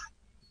outs.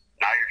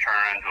 Now you're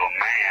turning into a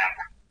man.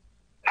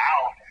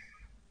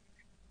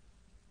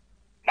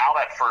 Now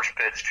that first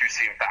pitch,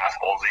 two-seam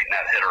fastball is eating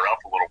that hitter up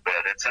a little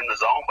bit. It's in the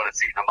zone, but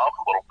it's eating him up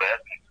a little bit.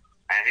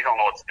 And he don't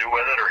know what to do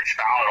with it, or he's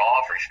fouling it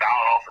off, or he's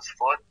fouling it off his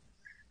foot.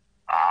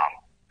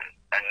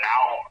 And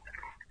now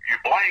you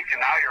blink,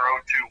 and now you're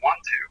 0-2, 1-2.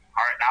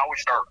 All right, now we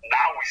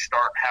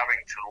start having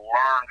to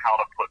learn how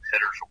to put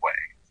hitters away.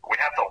 We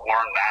have to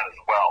learn that as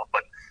well.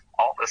 But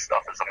all this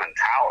stuff is a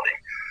mentality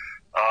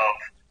of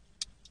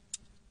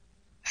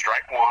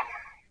strike one,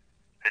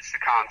 pitch to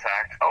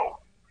contact. Oh,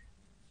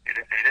 he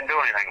didn't do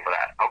anything with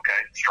that. Okay,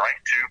 strike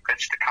two,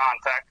 pitch to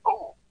contact.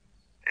 Oh,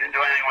 he didn't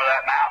do anything with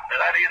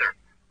that either.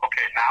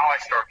 Okay, now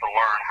I start to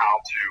learn how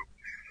to,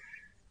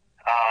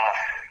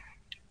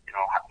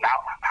 now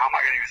how am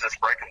I going to use this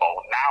breaking ball?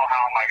 Now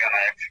how am I going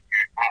to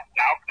execute?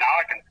 Now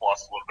I can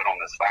plus a little bit on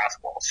this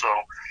fastball. So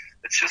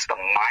it's just a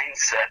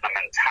mindset and a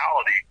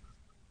mentality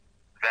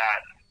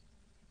that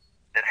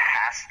it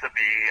has to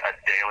be a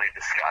daily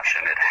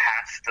discussion.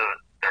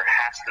 There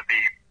has to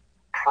be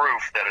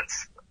proof that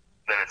it's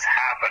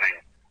happening.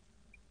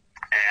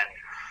 And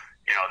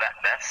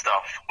that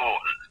stuff,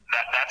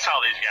 that's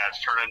how these guys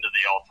turn into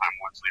the all-time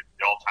wins leader,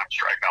 the all-time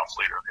strikeouts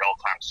leader, the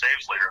all-time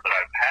saves leader that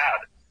I've had.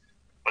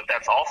 But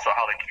that's also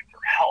how they keep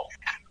their health.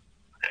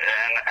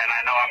 And I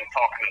know I'm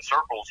talking in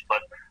circles,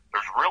 but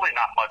there's really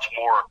not much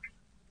more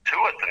to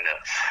it than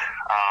this.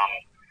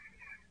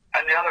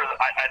 And the other,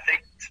 I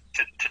think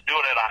to do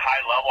it at a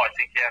high level, I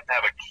think you have to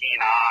have a keen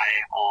eye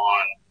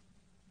on,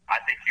 I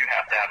think you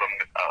have to have a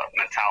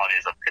mentality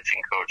as a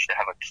pitching coach to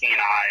have a keen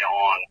eye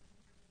on,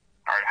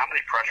 all right, how many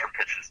pressure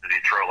pitches did he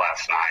throw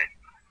last night?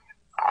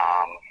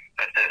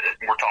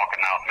 We're talking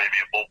now maybe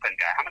a bullpen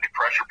guy. How many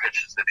pressure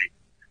pitches did he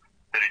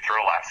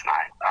throw last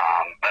night?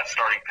 That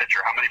starting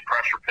pitcher, how many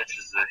pressure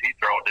pitches did he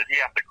throw? Did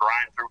he have to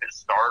grind through his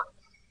start?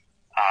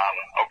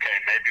 Okay,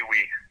 maybe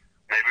we.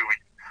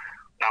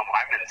 Now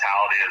my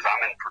mentality is I'm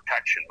in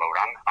protection mode.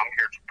 I'm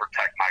here to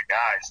protect my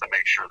guys to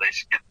make sure they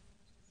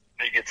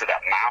get to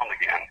that mound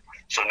again.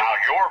 So now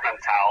your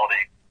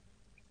mentality,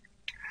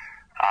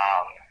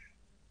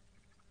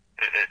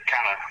 it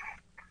kind of,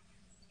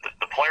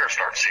 the player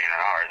starts seeing it.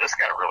 All right, this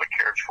guy really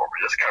cares for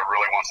me. This guy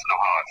really wants to know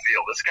how I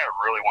feel. This guy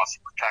really wants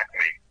to protect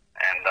me.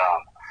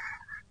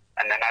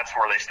 And then that's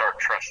where they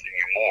start trusting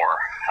you more.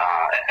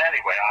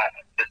 Anyway,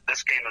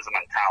 this game is a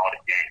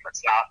mentality game.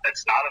 It's not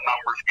a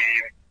numbers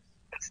game.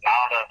 It's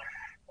not a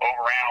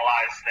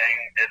overanalyzed thing.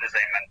 It is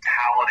a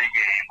mentality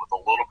game with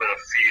a little bit of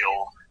feel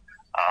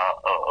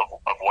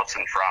of what's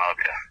in front of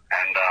you.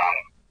 And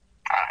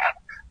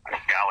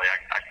golly,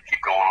 I could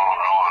keep going on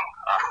and on,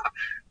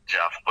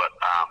 Jeff. But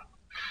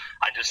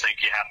I just think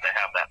you have to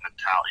have that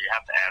mentality. You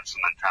have to add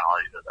some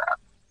mentality to that.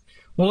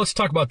 Well, let's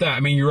talk about that. I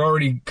mean, you're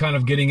already kind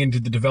of getting into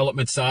the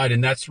development side,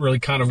 and that's really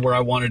kind of where I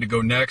wanted to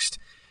go next.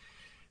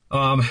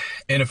 And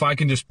if I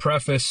can just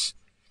preface,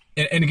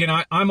 and again,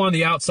 I'm on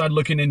the outside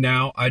looking in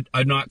now.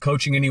 I'm not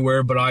coaching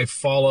anywhere, but I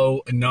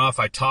follow enough.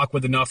 I talk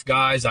with enough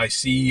guys. I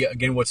see,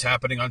 again, what's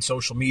happening on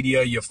social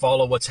media. You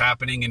follow what's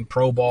happening in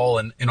pro ball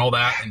and all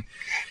that.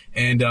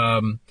 And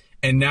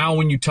now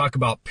when you talk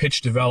about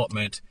pitch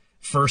development,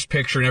 first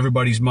picture in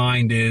everybody's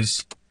mind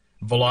is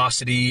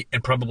velocity,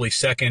 and probably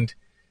second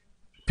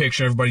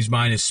picture in everybody's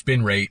mind is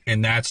spin rate,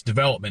 and that's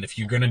development. If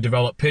you're going to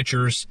develop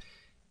pitchers,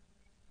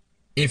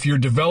 if you're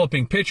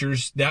developing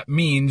pitchers, that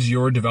means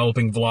you're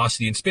developing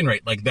velocity and spin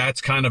rate. Like, that's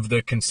kind of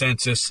the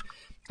consensus,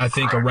 I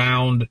think,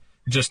 around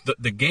just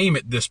the game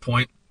at this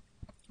point.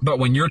 But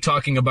when you're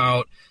talking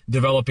about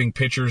developing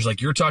pitchers,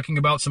 like you're talking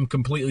about some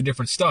completely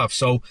different stuff.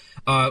 So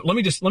let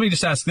me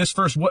just ask this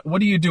first.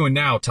 What are you doing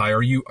now, Ty?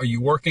 Are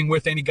you working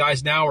with any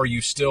guys now? Are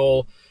you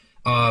still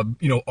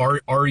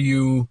are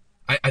you?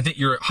 I think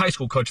you're a high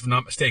school coach, if I'm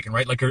not mistaken,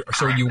 right? Like,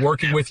 so are you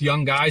working with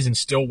young guys and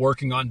still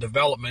working on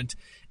development?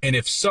 And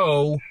if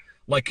so,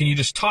 like, can you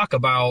just talk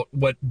about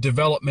what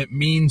development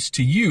means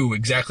to you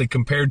exactly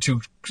compared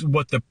to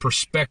what the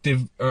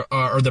perspective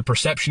or the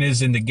perception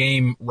is in the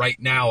game right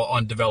now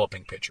on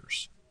developing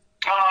pitchers?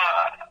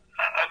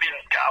 I mean,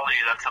 golly,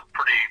 that's a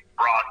pretty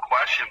broad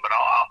question, but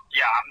I'm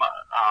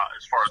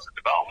as far as the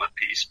development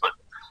piece, but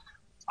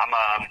I'm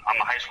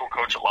a high school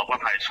coach at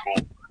Loveland High School.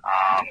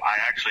 I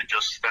actually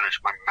just finished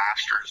my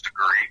master's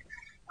degree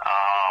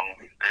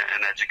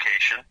in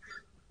education.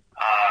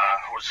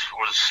 Was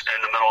in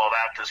the middle of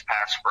that this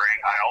past spring.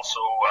 I also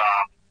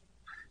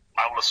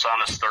my oldest son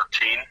is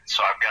 13,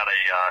 so I've got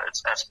it's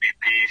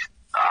SBP,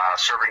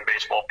 serving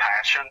baseball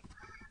passion.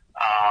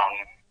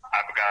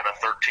 I've got a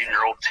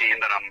 13-year-old team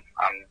that I'm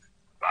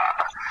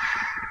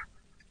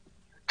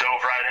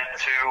dove right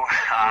into,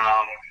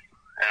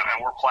 and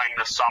we're playing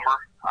this summer.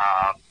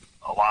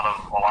 A lot of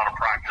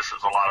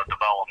practices, a lot of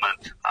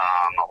development,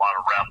 a lot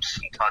of reps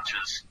and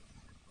touches,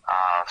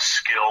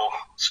 skill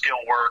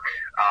work.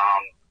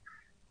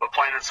 But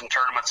playing in some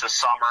tournaments this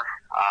summer.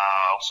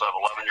 I also have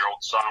an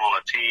 11-year-old son on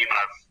a team, and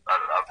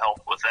I've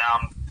helped with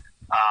them.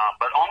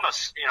 But on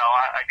this,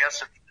 I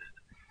guess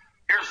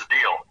here's the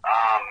deal.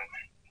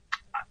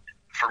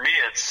 For me,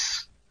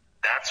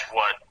 that's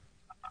what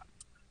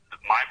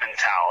my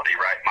mentality,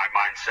 right? My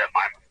mindset,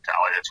 my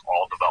mentality. It's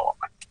all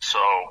development.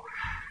 So.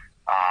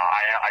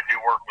 I do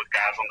work with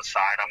guys on the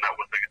side. I met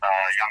with a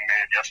young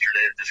man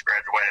yesterday that just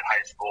graduated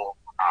high school.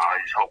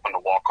 He's hoping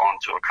to walk on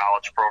to a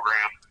college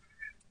program.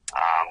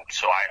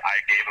 So I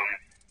gave him,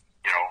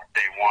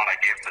 day one, I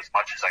gave him as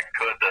much as I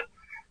could to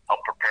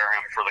help prepare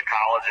him for the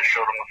college. I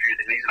showed him a few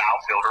things. He's an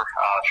outfielder.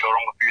 Showed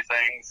him a few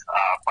things.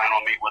 Plan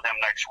on meeting with him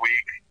next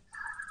week.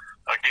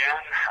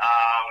 Again,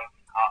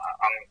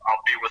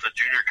 I'll be with a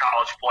junior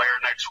college player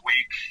next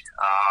week.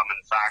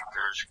 In fact,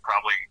 there's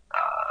probably,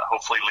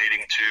 hopefully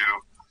leading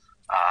to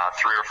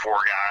 3 or 4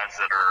 guys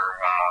that are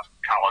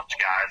college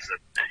guys that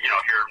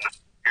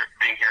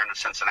being here in the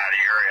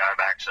Cincinnati area, I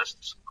have access to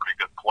some pretty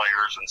good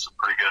players and some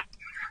pretty good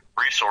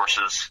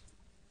resources.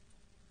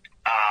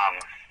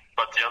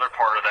 But the other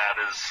part of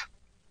that is,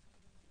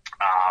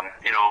 I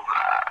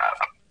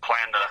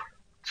plan to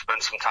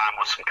spend some time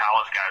with some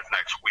college guys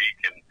next week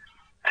and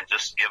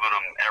just giving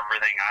them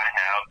everything I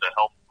have to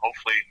help.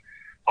 Hopefully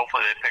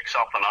they pick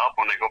something up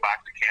when they go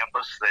back to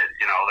campus. They're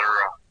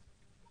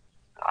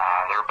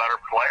a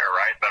better player,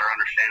 right? Better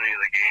understanding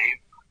of the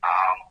game.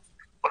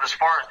 But as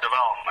far as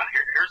development,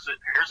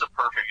 here's a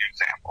perfect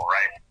example,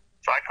 right?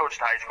 So I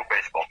coached a high school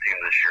baseball team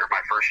this year, my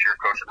first year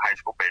coaching high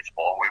school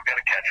baseball. We've got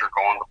a catcher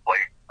going to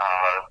play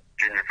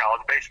junior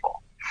college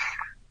baseball.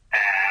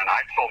 And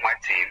I told my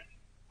team,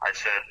 I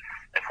said,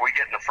 if we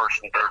get in the first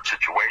and third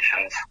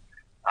situations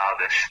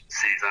this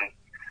season,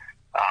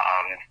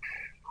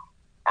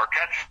 our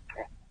catch,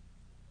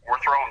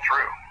 we're throwing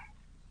through.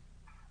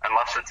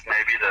 Unless it's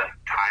maybe the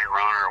tying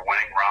run or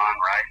winning run,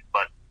 right?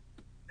 But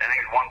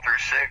innings 1 through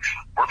 6,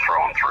 we're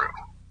throwing through.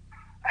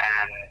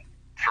 And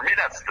for me,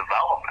 that's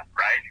development,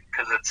 right?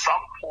 Because at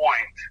some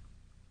point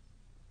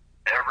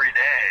every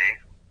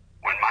day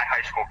when my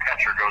high school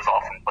catcher goes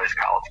off and plays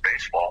college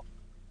baseball,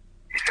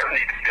 he's going to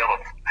need to be able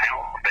to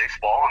handle the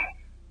baseball and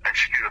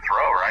execute a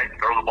throw, right?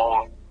 Throw the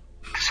ball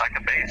to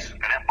second base.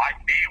 And it might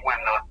be when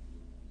the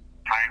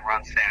tying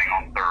run's standing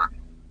on third,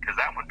 because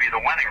that would be the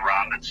winning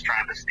run that's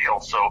trying to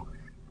steal. So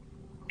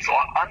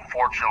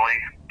unfortunately,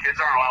 kids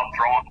aren't allowed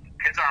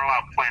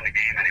playing the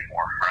game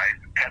anymore, right?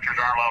 Catchers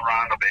aren't allowed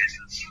running the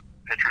bases.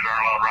 Pitchers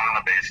aren't allowed running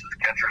the bases.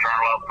 Catchers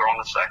aren't allowed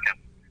throwing the second.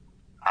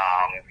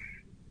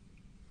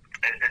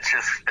 It's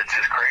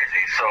just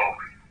crazy. So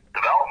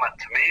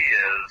development to me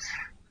is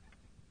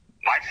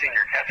my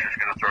senior catcher is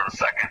going to throw the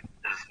second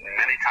as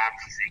many times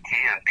as he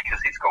can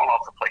because he's going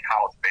off to play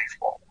college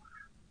baseball.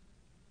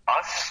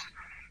 Us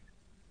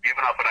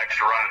giving up an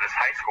extra run in this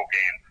high school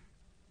game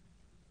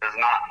is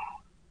not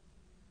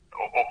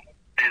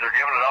either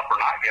giving it up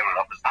or not giving it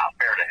up is not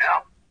fair to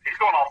him. He's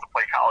going off to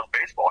play college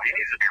baseball. He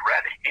needs to be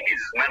ready. He needs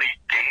as many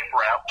game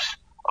reps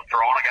of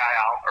throwing a guy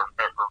out or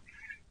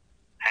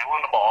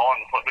handling the ball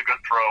and putting a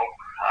good throw,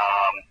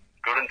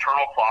 good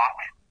internal clock,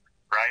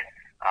 right?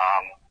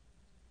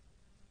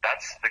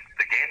 That's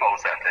the game owes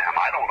that to him.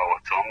 I don't owe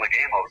it to him. The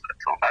game owes it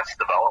to him. That's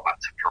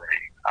development for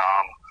me.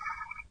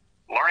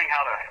 Learning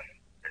how to,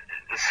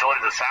 as silly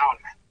as it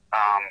sounds,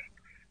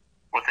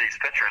 with these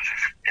pitchers,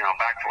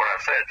 back to what I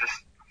said,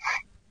 just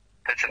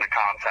pitching to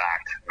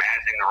contact,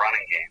 managing the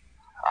running game.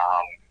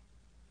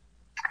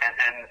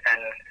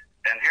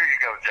 And here you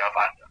go, Jeff.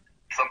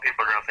 Some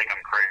people are going to think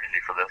I'm crazy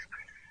for this.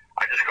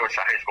 I just coached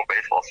a high school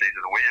baseball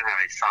season, and we didn't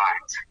have any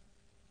signs.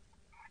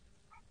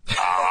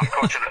 I'm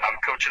coaching a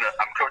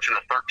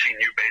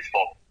 13U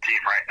baseball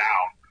team right now.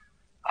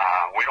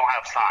 We don't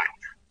have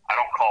signs. I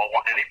don't call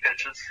any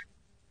pitches.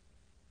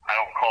 I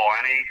don't call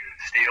any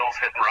steals,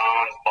 hit and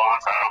runs,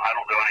 bunts. I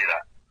don't do any of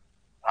that.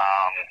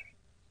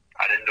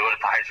 I didn't do it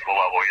at the high school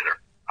level either.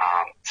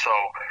 So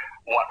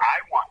what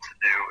I want to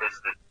do is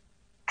to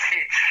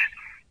teach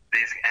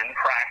these in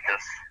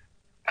practice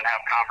and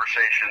have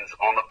conversations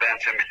on the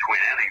bench in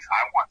between innings.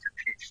 I want to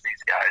teach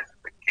these guys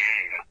the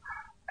game,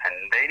 and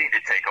they need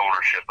to take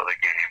ownership of the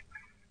game,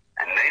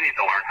 and they need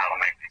to learn how to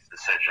make these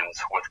decisions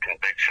with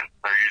conviction.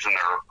 They're using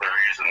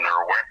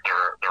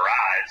their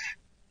eyes,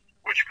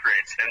 which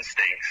creates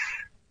instincts,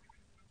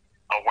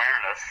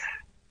 awareness,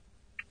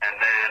 and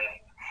then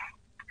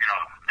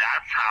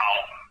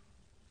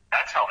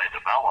that's how they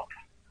develop.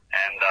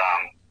 And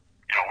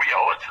we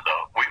owe it to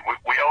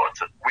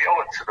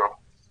the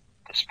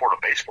sport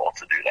of baseball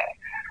to do that,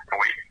 and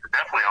we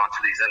definitely owe it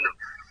to these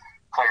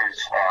players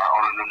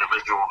on an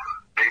individual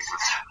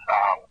basis.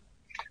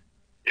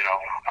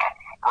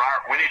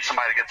 We need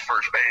somebody to get to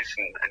first base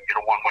and get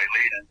a one-way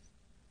lead and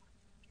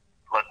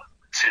let's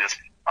see this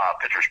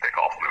pitcher's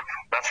pick-off move.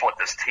 That's what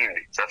this team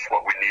needs. That's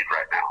what we need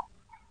right now.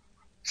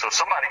 So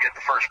somebody get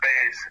to first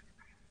base,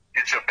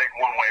 gets you a big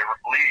one-way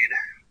lead,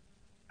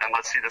 and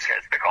let's see this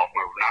guy's pick-off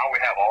move. Now we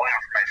have all the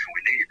information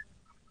we need,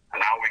 and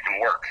now we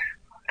can work.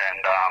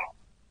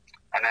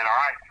 And then, all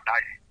right, now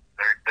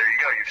there you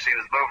go. You've seen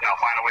his move. Now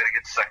find a way to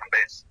get to second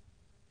base.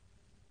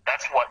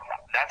 That's what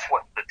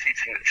the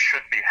teaching that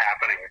should be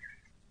happening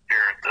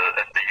here at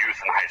the youth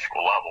and high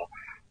school level.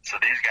 So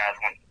these guys,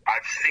 when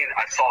I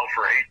saw it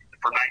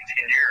for 19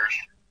 years.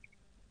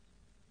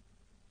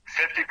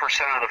 50%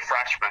 of the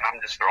freshmen,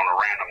 I'm just throwing a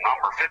random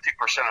number, 50%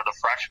 of the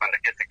freshmen that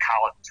get to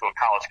a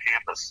college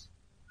campus,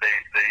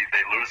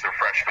 they lose their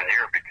freshman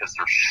year because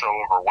they're so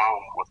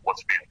overwhelmed with what's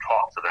being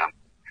taught to them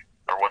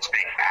or what's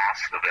being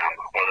asked of them,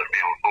 whether it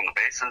be on the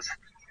bases,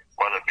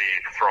 whether it be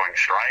throwing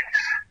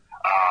strikes,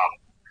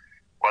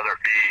 whether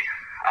it be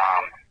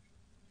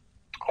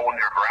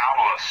holding your ground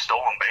on a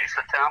stolen base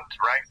attempt,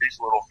 right?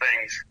 These little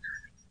things,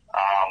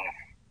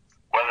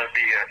 whether it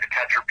be a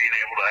catcher being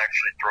able to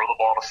actually throw the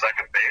ball to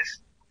second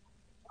base.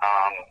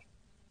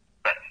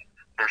 But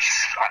there's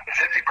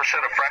 50%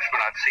 of freshmen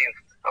I've seen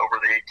over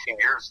the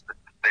 18 years that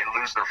they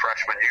lose their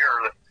freshman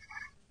year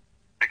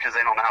because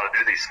they don't know how to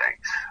do these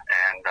things.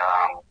 And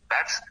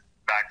that's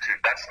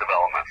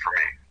development for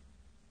me.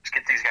 Let's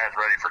get these guys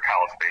ready for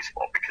college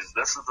baseball because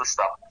this is the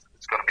stuff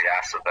that's going to be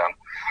asked of them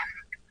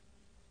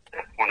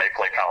when they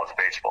play college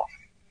baseball.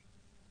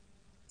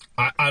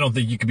 I don't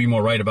think you could be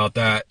more right about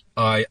that.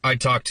 I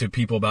talk to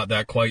people about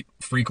that quite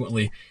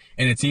frequently,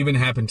 and it's even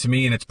happened to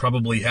me, and it's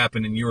probably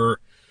happened in your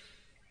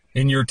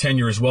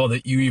tenure as well,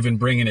 that you even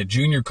bring in a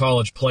junior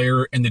college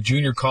player, and the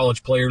junior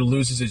college player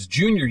loses his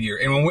junior year.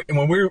 And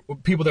when we're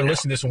people that are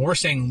listening to this, when we're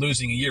saying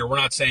losing a year, we're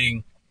not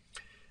saying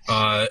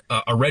a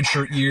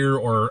redshirt year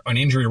or an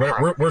injury or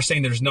whatever. We're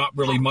saying there's not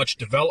really much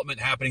development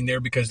happening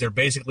there because they're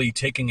basically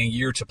taking a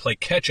year to play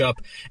catch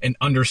up and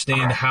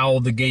understand how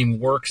the game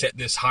works at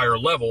this higher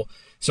level.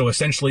 So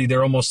essentially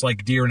they're almost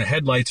like deer in the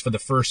headlights for the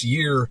first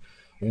year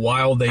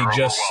while they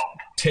just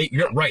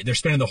they're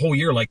spending the whole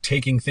year like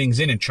taking things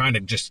in and trying to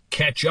just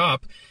catch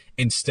up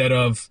instead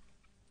of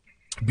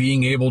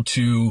being able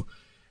to,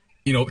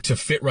 to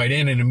fit right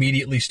in and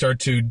immediately start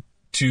to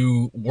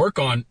work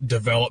on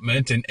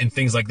development and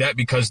things like that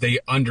because they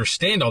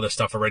understand all this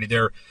stuff already.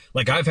 They're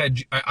like,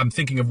 I'm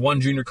thinking of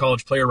one junior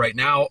college player right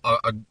now,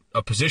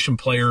 a position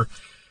player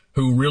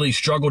who really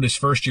struggled his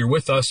first year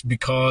with us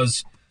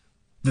because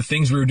the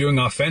things we were doing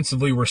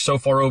offensively were so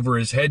far over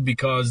his head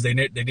because they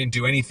didn't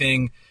do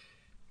anything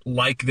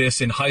like this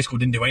in high school,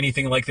 didn't do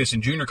anything like this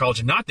in junior college.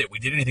 And not that we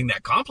did anything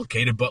that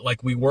complicated, but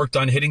like we worked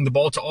on hitting the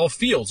ball to all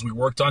fields. We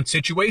worked on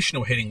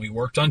situational hitting. We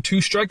worked on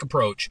two-strike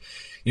approach.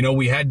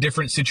 We had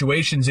different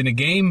situations in a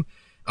game.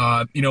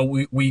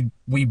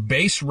 We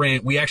base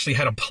ran. We actually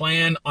had a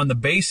plan on the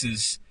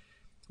bases,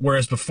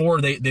 whereas before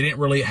they didn't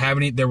really have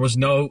any. There was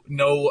no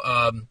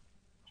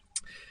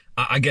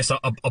I guess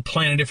a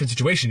plan in different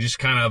situations. Just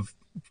kind of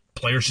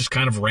players just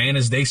kind of ran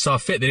as they saw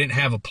fit. They didn't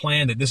have a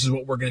plan that this is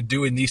what we're going to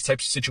do in these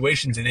types of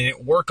situations, and they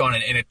didn't work on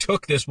it. And it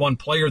took this one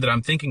player that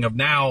I'm thinking of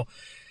now,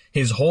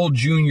 his whole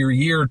junior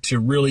year to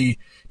really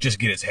just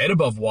get his head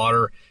above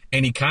water.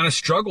 And he kind of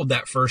struggled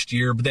that first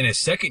year, but then his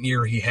second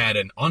year, he had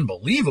an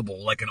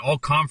unbelievable, like an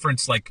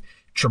all-conference, like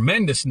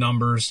tremendous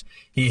numbers.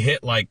 He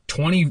hit like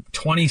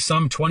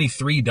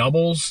 23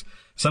 doubles,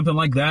 something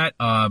like that,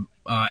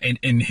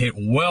 and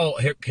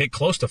hit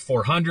close to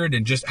 400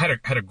 and just had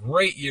a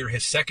great year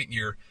his second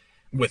year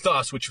with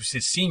us, which was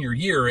his senior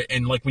year.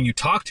 And like when you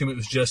talk to him, it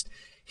was just,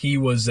 he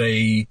was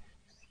a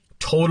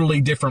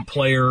totally different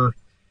player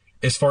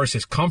as far as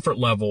his comfort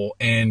level.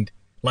 And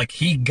like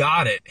he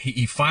got it.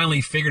 He finally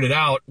figured it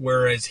out,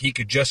 whereas he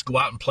could just go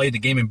out and play the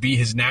game and be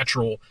his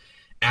natural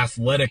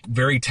athletic,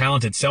 very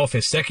talented self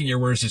his second year,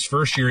 whereas his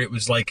first year, it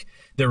was like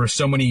there were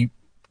so many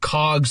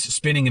cogs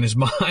spinning in his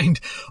mind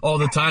all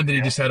the time that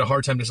he just had a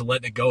hard time just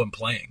letting it go and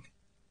playing.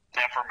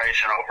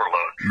 Information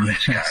overload for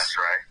these guys,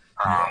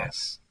 right?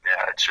 Yes.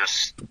 Yeah, it's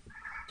just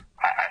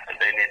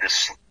they need to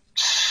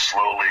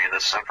slowly,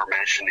 this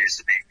information needs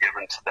to be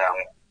given to them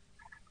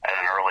at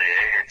an early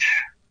age.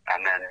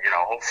 And then,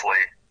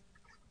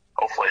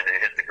 hopefully they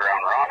hit the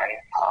ground running.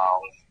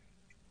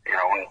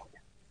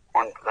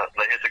 When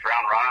they hit the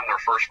ground running their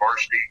first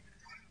varsity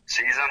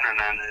season, and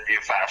then you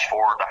fast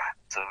forward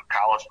to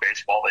college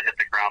baseball, they hit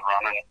the ground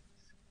running.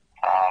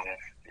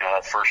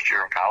 That first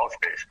year of college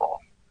baseball.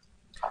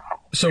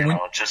 So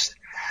it's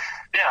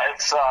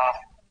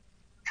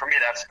for me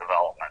that's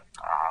development.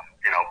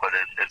 But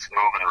it's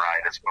moving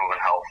right. It's moving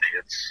healthy.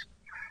 It's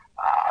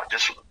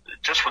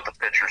just with the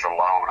pitchers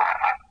alone.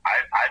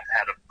 I've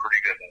had a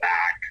pretty good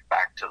knack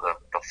back to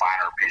the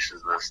finer pieces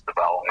of this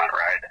development.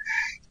 Right.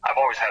 I've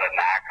always had a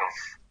knack of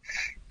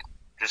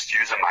just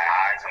using my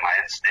eyes and my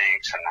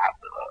instincts and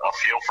a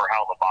feel for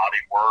how the body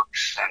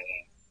works. And,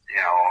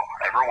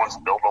 everyone's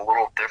built a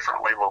little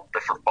differently, a little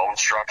different bone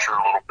structure,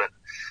 a little bit.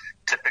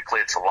 Typically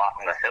it's a lot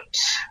in the hips.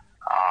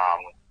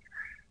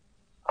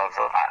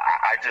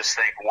 I just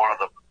think one of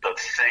the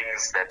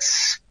things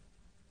that's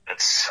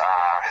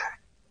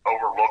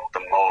overlooked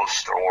the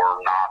most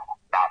or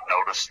not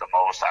noticed the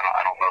most.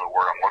 I don't know the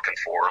word I'm looking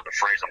for, the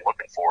phrase I'm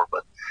looking for,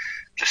 but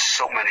just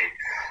so many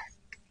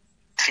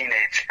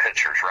teenage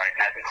pitchers, right?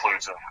 And that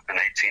includes an 18,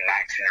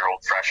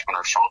 19-year-old freshman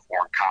or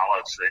sophomore in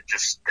college.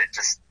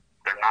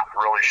 They're not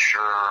really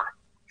sure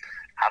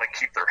how to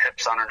keep their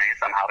hips underneath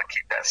them, how to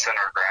keep that center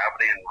of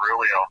gravity and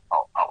really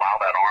allow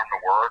that arm to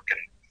work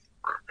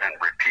and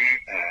repeat.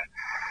 And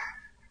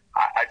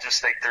I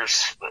just think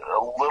there's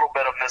a little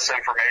bit of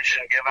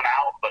misinformation given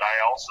out, but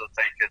I also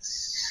think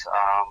it's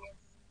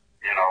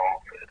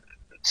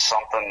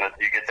something that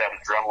you get that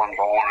adrenaline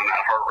going and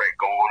that heart rate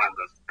going in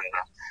the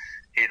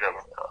heat of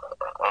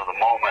the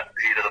moment,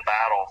 heat of the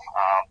battle.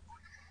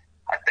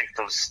 I think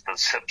those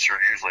hips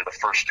are usually the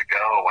first to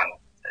go, and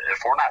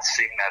if we're not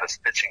seeing that as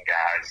pitching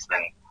guys,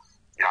 then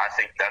I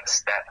think that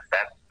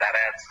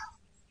adds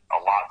a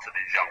lot to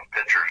these young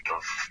pitchers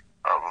of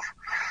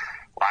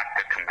lack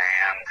of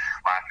command,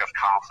 lack of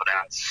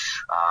confidence,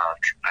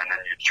 and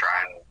then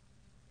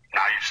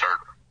now you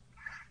start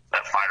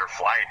that fight or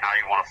flight. Now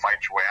you want to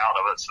fight your way out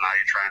of it, so now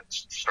you try and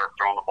start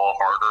throwing the ball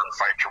harder and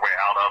fight your way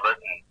out of it,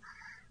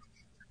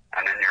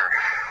 and then you're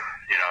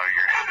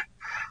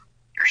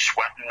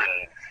sweating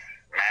and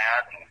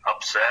mad and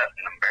upset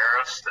and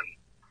embarrassed, and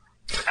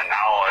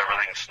now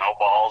everything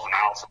snowballs, and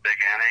now it's a big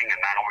inning, and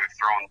now we've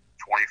thrown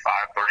 25,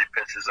 30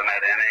 pitches in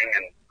that inning,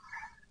 and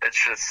it's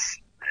just,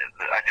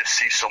 I just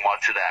see so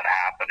much of that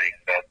happening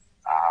that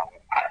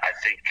I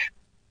think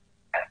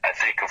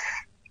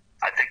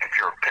if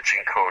you're a pitching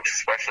coach,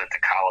 especially at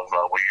the college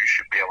level, you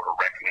should be able to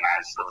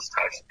recognize those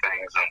types of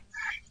things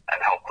and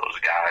help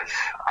those guys.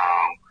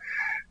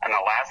 And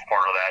the last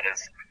part of that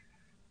is,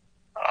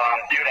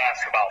 you'd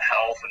ask about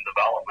health and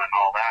development and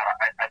all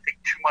that. I think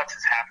too much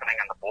is happening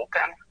in the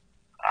bullpen.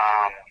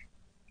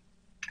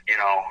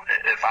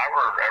 If I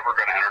were ever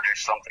going to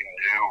introduce something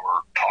new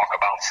or talk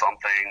about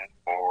something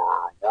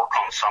or work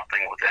on something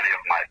with any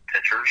of my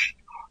pitchers,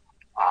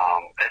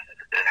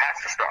 it has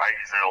to start. I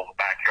use the old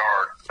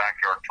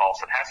backyard toss.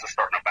 It has to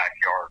start in the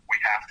backyard.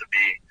 We have to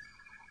be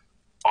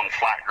on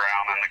flat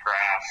ground in the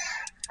grass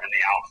in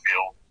the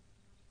outfield,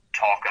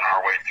 talking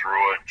our way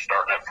through it,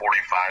 starting at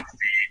 45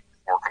 feet,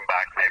 working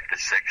back maybe to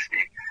 60.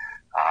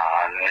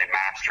 And they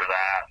master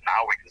that.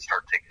 Now we can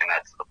start taking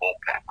that to the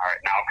bullpen. All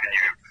right, now can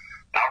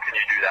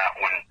you do that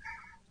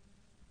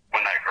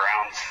when that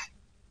ground's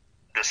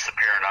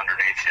disappearing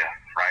underneath you,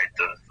 right?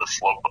 The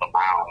slope of the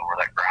mound where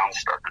that ground's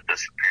starting to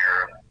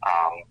disappear.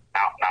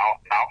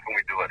 Now can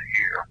we do it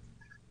here?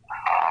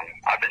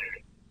 I've been,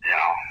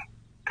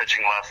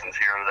 pitching lessons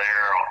here or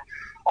there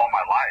all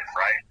my life,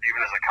 right?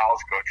 Even as a college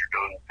coach, you're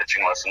doing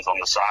pitching lessons on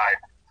the side.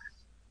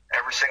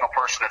 Every single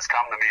person that's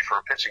come to me for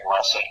a pitching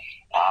lesson,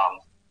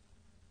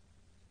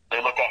 they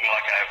look at me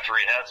like I have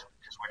three heads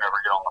because we never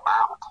get on the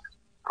mound.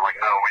 I'm like,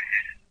 no,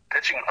 a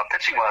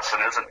pitching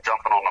lesson isn't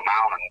jumping on the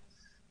mound and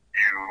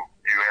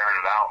you airing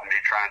it out and me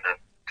trying to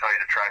tell you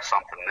to try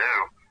something new.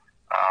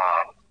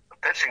 The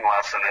pitching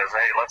lesson is,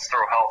 hey, let's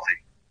throw healthy.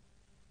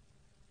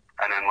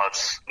 And then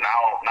let's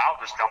now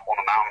just jump on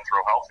the mound and throw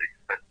healthy,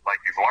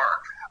 like you've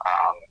learned.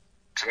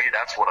 To me,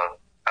 that's what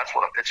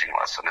a pitching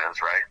lesson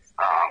is, right?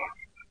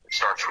 It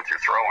starts with your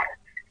throwing.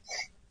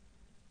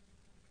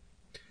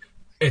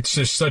 It's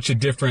just such a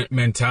different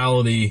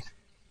mentality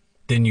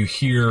than you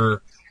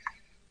hear,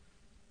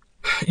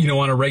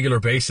 on a regular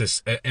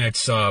basis. And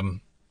it's,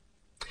 man,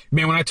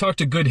 when I talk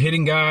to good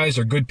hitting guys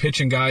or good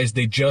pitching guys,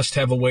 they just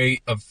have a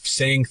way of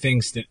saying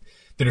things that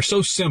are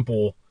so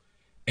simple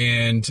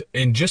and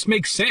just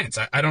make sense.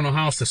 I don't know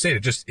how else to say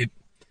it.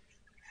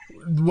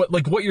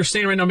 What you're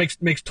saying right now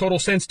makes total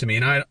sense to me.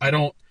 And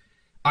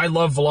I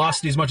love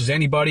velocity as much as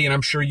anybody, and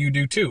I'm sure you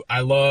do too.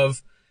 I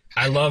love,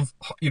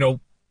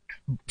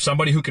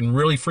 somebody who can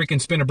really freaking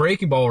spin a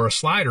breaking ball or a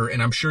slider,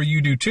 and I'm sure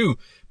you do too.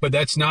 But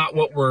that's not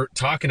what we're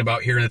talking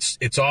about here, and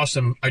it's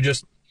awesome. I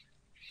just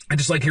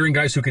like hearing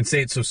guys who can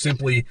say it so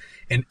simply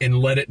and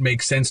let it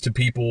make sense to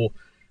people,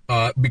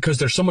 because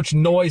there's so much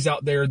noise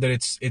out there that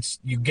it's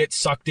you get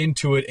sucked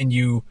into it and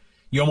you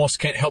almost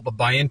can't help but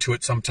buy into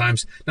it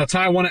sometimes. Now,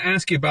 Ty, I want to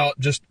ask you about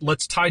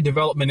let's tie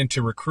development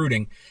into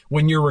recruiting.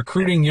 When you're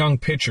recruiting young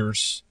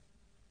pitchers,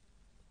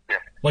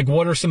 Like,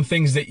 what are some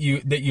things that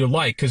you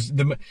like? Because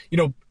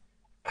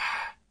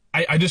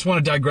I just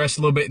want to digress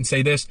a little bit and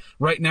say this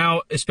right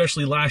now,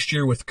 especially last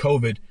year with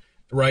COVID,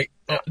 right?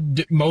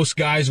 Most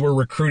guys were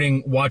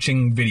recruiting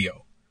watching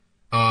video,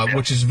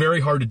 which is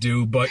very hard to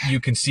do, but you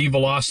can see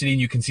velocity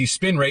and you can see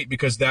spin rate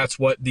because that's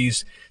what the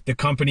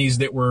companies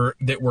that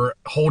were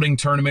holding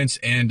tournaments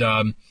and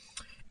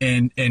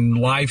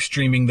live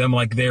streaming them,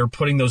 like they're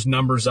putting those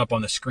numbers up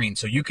on the screen.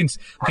 So you can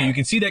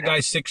see that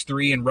guy's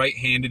 6'3" and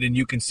right-handed, and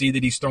you can see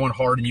that he's throwing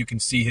hard, and you can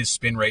see his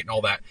spin rate and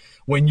all that.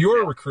 When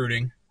you're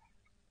recruiting,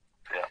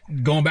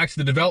 going back to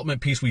the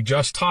development piece we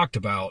just talked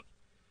about,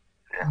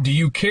 do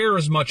you care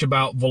as much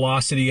about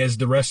velocity as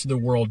the rest of the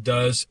world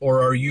does,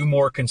 or are you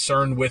more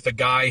concerned with a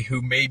guy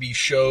who maybe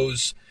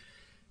shows,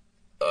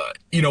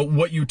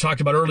 what you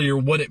talked about earlier,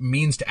 what it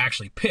means to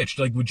actually pitch?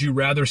 Like, would you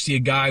rather see a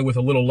guy with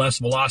a little less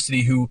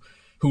velocity who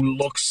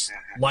looks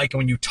like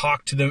when you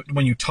talk to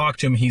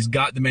him, he's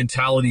got the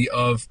mentality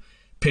of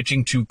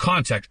pitching to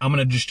contact. I'm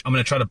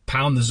gonna try to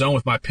pound the zone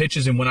with my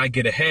pitches, and when I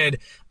get ahead,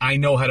 I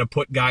know how to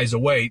put guys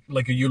away.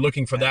 Like, are you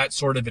looking for that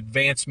sort of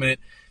advancement,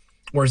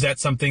 or is that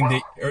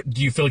something or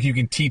do you feel like you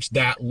can teach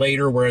that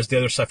later, whereas the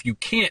other stuff you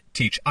can't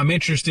teach? I'm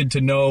interested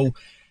to know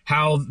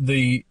how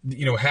you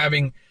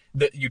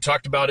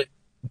talked about it,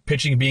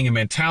 pitching being a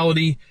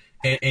mentality,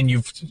 and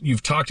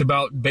you've talked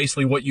about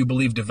basically what you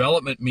believe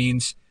development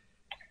means.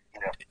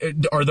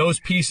 Are those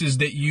pieces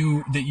that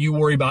you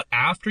worry about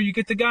after you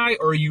get the guy,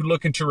 or are you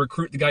looking to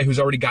recruit the guy who's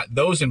already got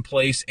those in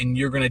place and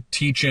you're going to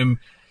teach him,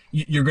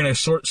 you're going to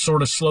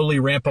sort of slowly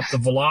ramp up the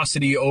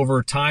velocity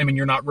over time, and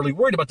you're not really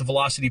worried about the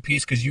velocity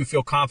piece because you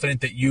feel confident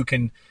that you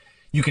can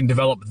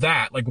develop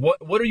that? Like,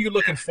 what are you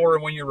looking for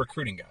when you're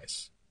recruiting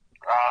guys?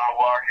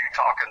 Well, are you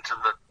talking to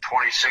the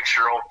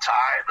 26-year-old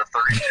Ty, the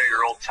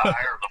 32-year-old Ty,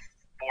 or the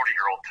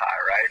 40-year-old Ty,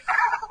 right?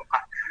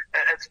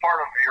 It's part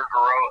of your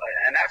growth,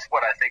 and that's what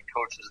I think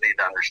coaches need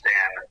to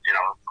understand.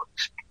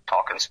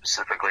 Talking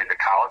specifically to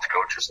college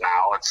coaches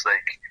now, it's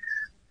like,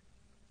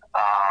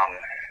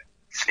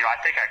 I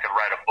think I could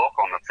write a book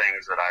on the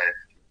things that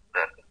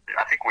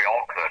I think we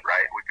all could,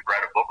 right? We could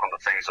write a book on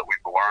the things that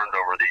we've learned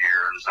over the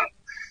years, and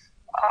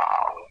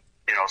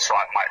so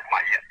my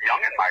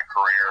young in my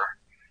career,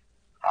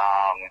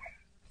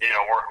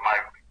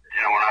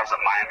 when I was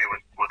at Miami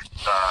with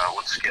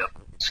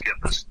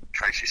Skip is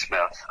Tracy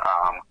Smith,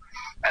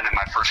 and then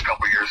my first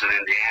couple of years in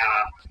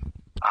Indiana,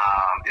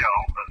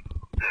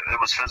 it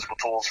was physical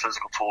tools.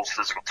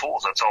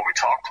 That's all we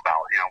talked about.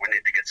 We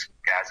need to get some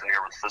guys in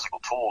here with physical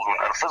tools. And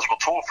a physical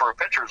tool for a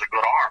pitcher is a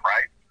good arm,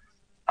 right?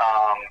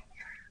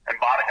 And a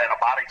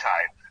body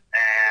type.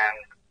 And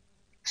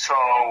so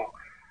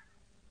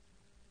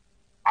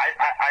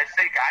I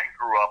think I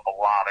grew up a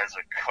lot as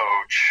a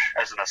coach,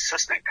 as an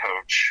assistant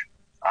coach,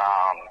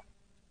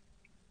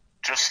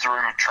 just through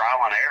trial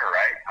and error,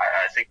 right?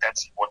 I think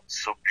that's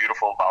what's so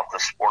beautiful about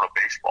the sport of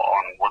baseball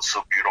and what's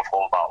so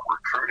beautiful about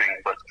recruiting.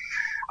 But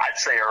I'd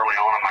say early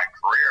on in my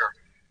career,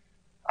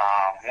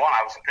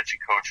 I was a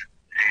pitching coach at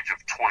the age of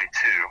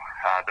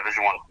 22,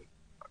 Division I.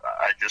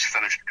 I just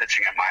finished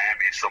pitching at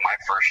Miami, so my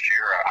first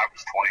year, I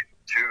was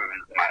 22,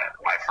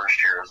 my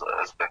first year as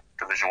a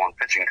Division I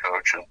pitching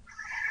coach. And,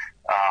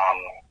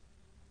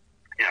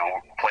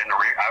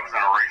 I was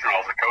in a regional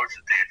as a coach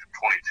at the age of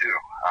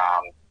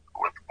 22.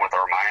 With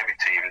our Miami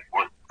team,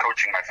 with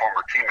coaching my former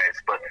teammates.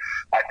 But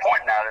my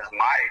point in that is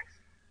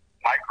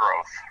my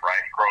growth, right?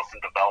 Growth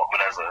and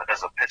development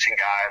as a pitching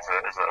guy,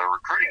 as a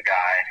recruiting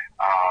guy.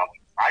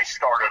 I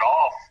started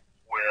off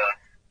with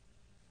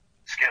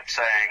Skip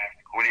saying,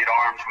 we need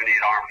arms, and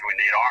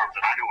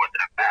I knew what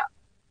that meant.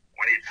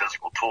 We need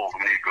physical tools,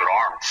 we need good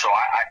arms. So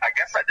I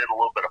guess I did a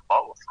little bit of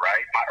both,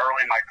 right?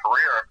 Early in my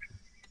career,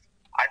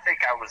 I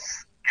think I was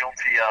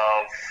guilty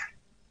of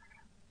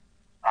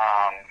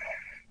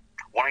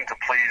wanting to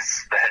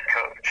please the head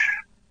coach,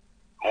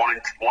 wanting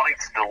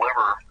to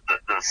deliver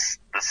this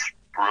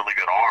really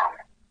good arm,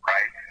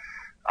 right?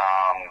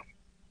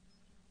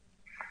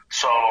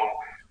 So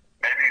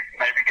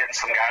maybe getting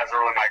some guys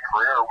early in my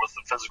career with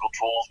the physical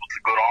tools, with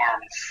the good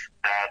arms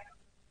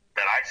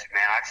that I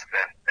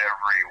spent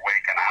every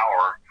week an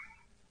hour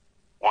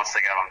once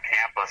they got on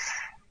campus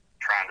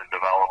trying to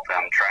develop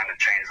them, trying to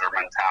change their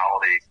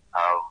mentality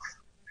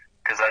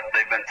because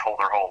they've been told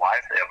their whole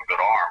life they have a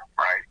good arm,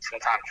 right?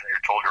 Sometimes when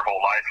you're told your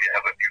whole life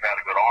you've had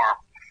a good arm,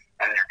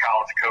 and your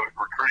college coach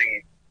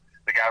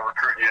the guy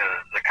recruiting you,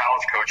 the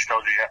college coach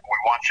tells you, we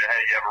want you,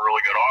 hey, you have a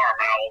really good arm,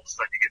 and all of a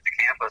sudden you get to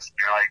campus and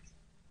you're like,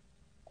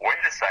 wait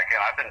a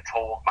second, I've been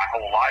told my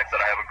whole life that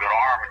I have a good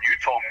arm, and you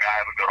told me I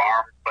have a good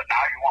arm, but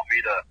now you want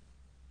me to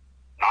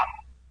not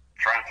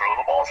try and throw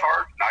the balls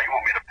hard? Now you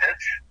want me to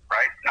pitch,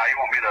 right? Now you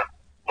want me to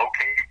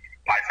locate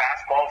my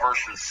fastball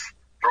versus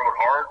throw it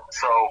hard?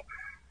 So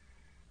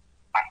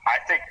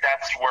I think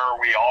that's where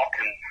we all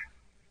can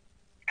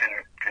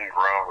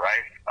grow,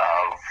 right?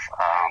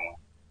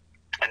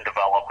 And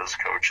develop as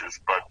coaches.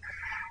 But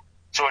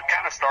so it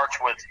kind of starts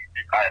with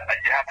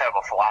you have to have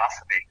a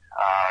philosophy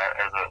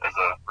as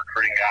a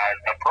recruiting guy.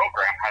 A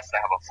program has to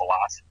have a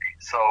philosophy.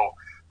 So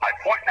my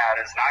point in that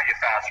is now you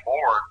fast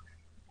forward,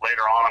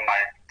 later on in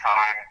my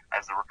time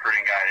as the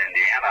recruiting guy in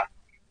Indiana,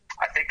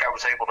 I think I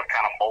was able to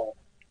kind of mold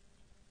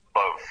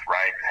both,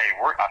 right?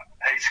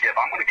 Hey, Skip,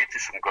 I'm going to get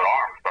you some good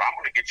arms, but I'm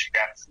going to get you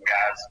some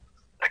guys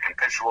that can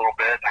pitch a little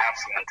bit and have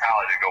some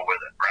mentality to go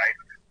with it, right?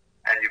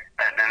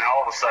 And then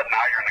all of a sudden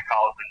now you're in the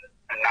college,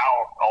 and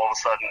now all of a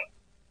sudden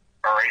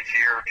our eighth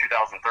year,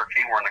 2013,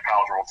 we're in the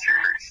College World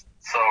Series.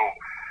 So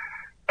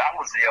that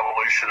was the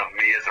evolution of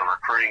me as a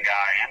recruiting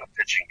guy and a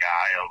pitching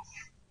guy of,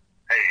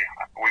 hey,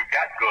 we've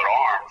got good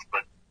arms,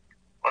 but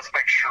let's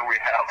make sure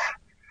we have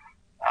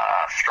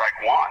strike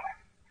one,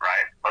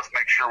 right? Let's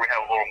make sure we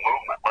have a little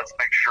movement. Let's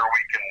make sure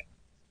we can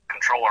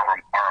control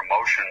our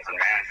emotions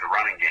and manage the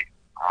running game.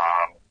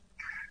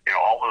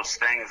 All those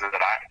things that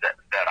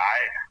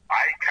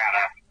I kind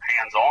of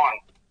hands-on.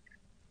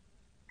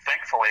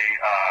 Thankfully,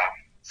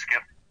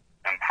 Skip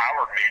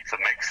empowered me to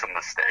make some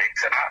mistakes,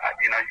 and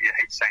you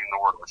hate saying the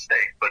word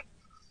mistake, but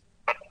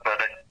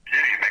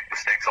you make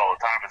mistakes all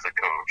the time as a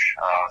coach,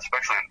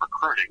 especially in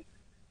recruiting,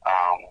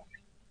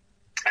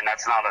 and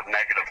that's not a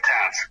negative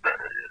tense.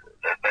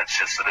 That's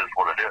just, it is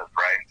what it is,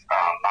 right?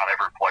 Not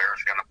every player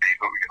is going to be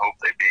who you hope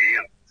they be,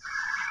 and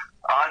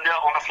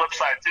on the flip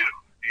side too,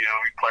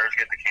 players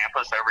get to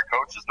campus. Every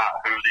coach is not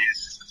who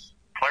these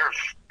players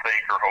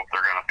think or hope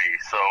they're going to be,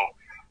 so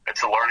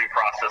it's a learning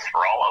process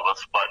for all of us,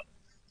 but.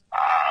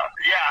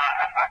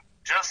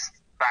 Just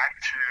back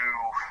to,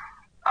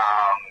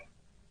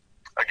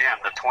 again,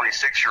 the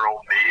 26-year-old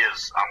me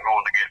is, I'm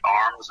going to get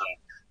arms, and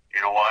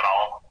you know what,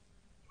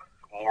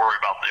 we'll worry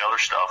about the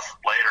other stuff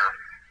later.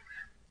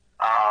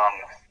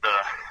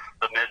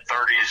 The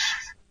mid-30s,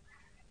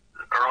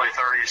 early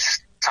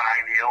 30s Ty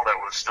Neal that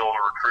was still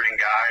a recruiting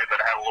guy, but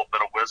had a little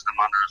bit of wisdom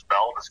under his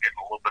belt, is getting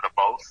a little bit of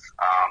both.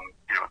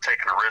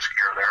 Taking a risk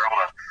here or there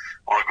on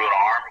a good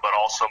arm, but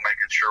also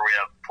making sure we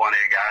have plenty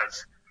of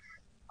guys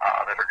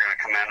that are going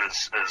to come in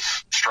as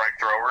strike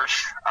throwers.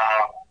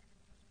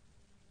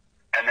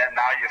 And then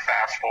now you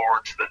fast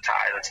forward to the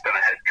Ty that's been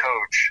a head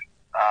coach.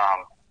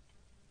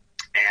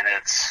 And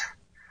it's,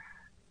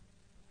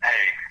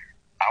 hey,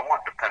 I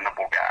want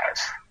dependable guys.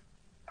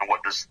 And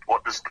what does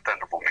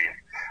dependable mean?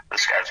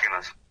 This guy's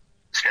going to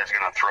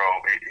throw,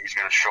 he's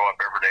going to show up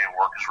every day and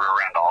work his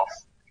rear end off,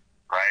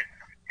 right?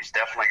 He's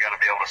definitely going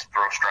to be able to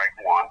throw strike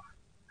one.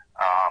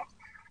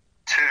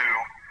 Two,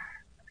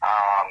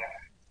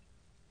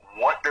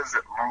 what does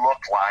it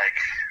look like?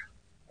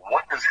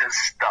 What is his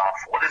stuff?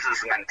 What is his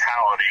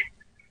mentality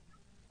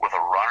with a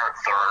runner at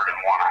third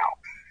and one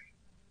out?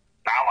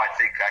 Now I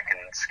think I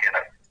can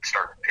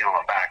start peeling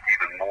it back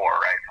even more,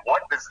 right?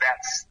 What does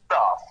that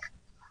stuff,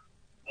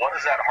 what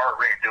is that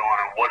heart rate doing,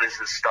 and what is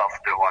his stuff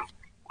doing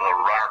with a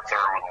runner at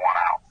third with one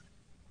out?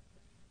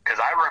 Because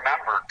I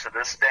remember to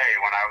this day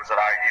when I was at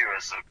IU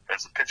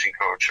as a pitching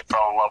coach, I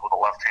fell in love with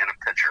a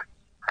left-handed pitcher,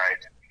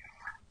 right?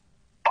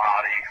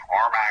 Body,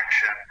 arm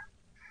action,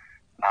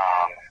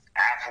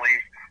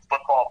 athlete,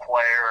 football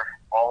player,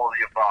 all of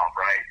the above,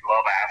 right?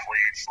 Love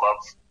athletes,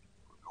 loves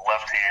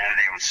left-handed.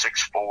 He was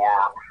 6'4",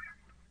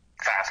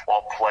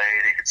 fastball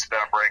played. He could spin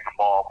a breaking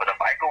ball. But if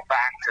I go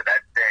back to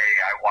that day,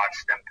 I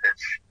watched him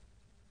pitch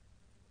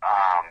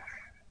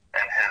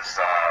in his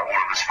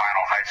one of his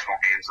final high school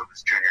games of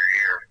his junior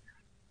year.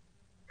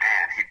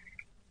 Man,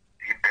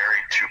 he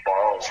buried two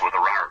balls with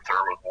a runner at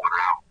third with one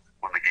out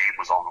when the game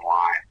was on the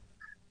line.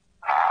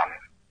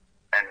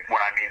 And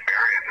when I mean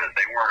burying,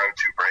 they weren't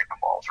 0-2 breaking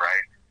balls,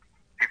 right?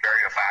 He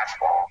buried a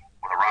fastball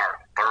with a runner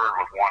at third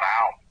with one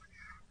out.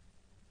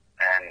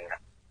 And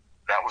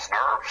that was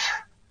nerves,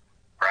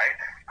 right?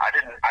 I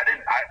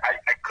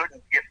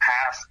couldn't get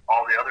past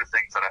all the other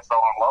things that I fell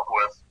in love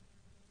with,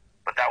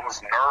 but that was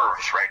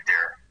nerves right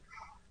there.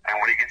 And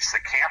when he gets to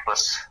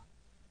campus,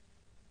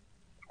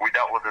 we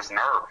dealt with his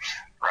nerves,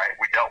 right?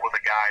 We dealt with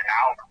a guy.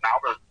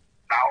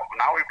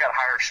 Now we've got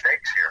higher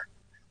stakes here.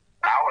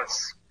 Now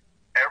it's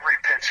every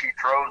pitch he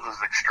throws is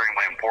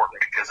extremely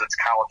important because it's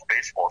college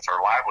baseball. It's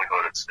our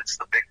livelihood. It's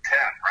the Big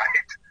Ten,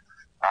 right?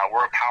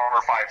 We're a Power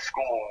 5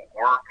 school.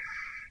 We're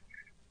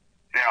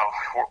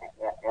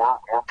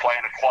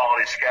playing a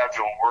quality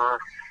schedule. We're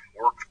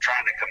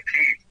trying to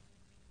compete,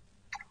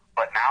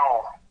 but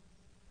now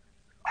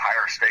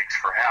higher stakes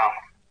for him.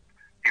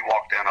 He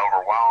walked in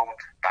overwhelmed.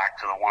 Back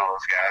to one of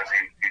those guys.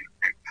 He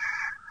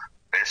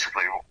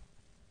basically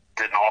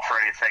didn't offer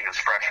anything his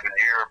freshman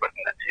year, but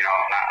and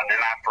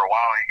then after a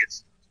while he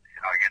gets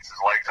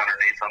his legs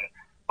underneath him.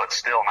 But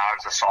still, now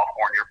he's a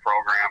sophomore in your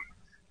program.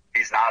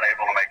 He's not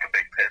able to make a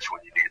big pitch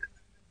when you need it.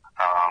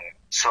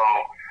 So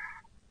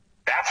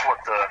that's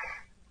what the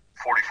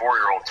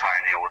 44-year-old Ty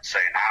Neal would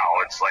say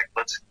now. It's like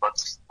let's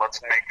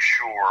make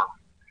sure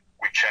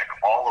we check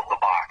all of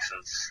the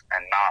boxes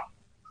and not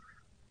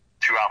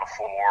 2 out of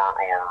 4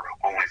 or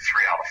only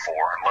 3 out of 4.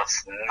 And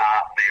let's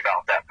not leave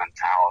out that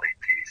mentality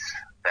piece.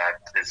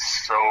 That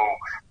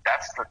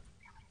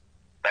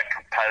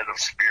competitive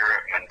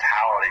spirit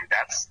mentality.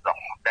 That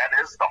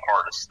is the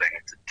hardest thing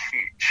to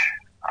teach.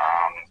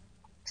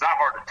 It's not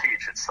hard to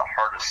teach. It's the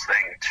hardest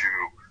thing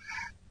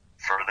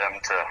for them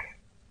to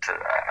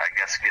I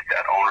guess get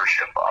that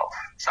ownership of.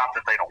 It's not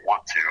that they don't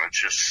want to. It's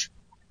just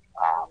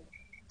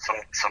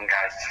some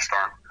guys just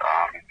aren't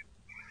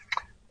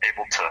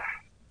able to,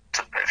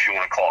 if you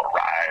want to call it,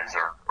 rise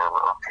or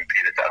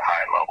compete at that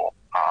high level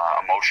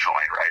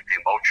emotionally, right? The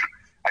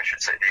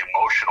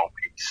emotional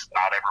piece.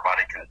 Not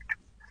everybody can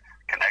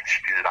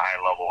execute at a high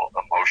level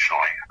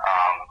emotionally.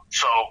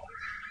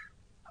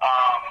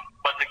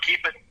 But to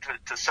keep it,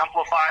 to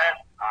simplify it,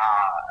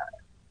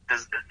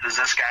 does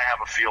this guy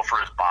have a feel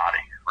for his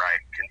body, right?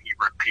 Can he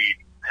repeat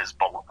his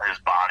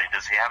body?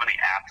 Does he have any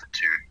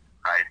aptitude,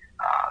 right?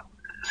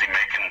 Is he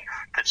making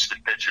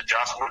pitch-to-pitch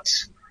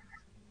adjustments?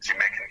 Is he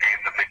making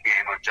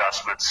game-to-game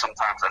adjustments?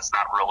 Sometimes that's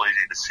not real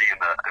easy to see in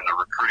the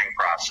recruiting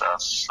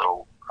process.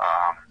 So,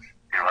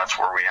 that's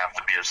where we have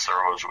to be as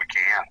thorough as we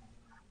can.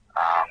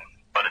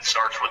 But it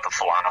starts with the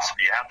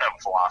philosophy. You have to have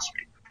a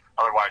philosophy.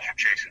 Otherwise, you're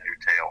chasing your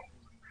tail.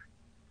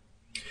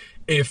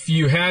 If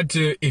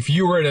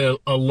you were at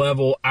a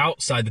level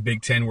outside the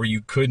Big Ten where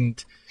you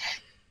couldn't,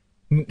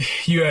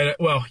 you're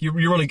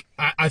really,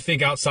 I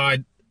think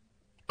outside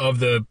of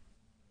the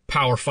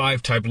Power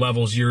 5 type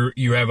levels,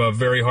 you have a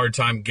very hard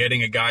time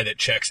getting a guy that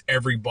checks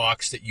every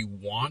box that you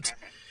want.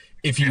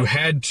 If you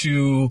had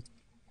to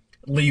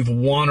leave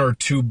one or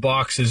two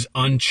boxes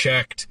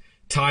unchecked,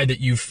 Ty, that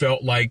you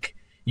felt like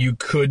you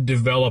could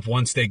develop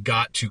once they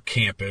got to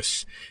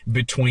campus,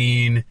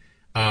 between,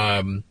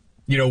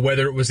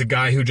 whether it was a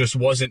guy who just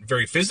wasn't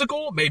very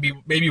physical, maybe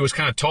was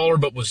kind of taller,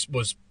 but was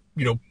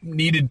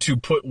needed to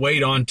put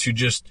weight on to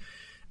just,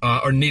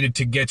 or needed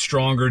to get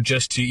stronger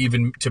just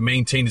to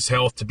maintain his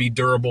health, to be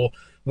durable,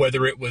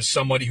 whether it was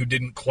somebody who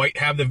didn't quite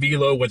have the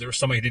velo, whether it was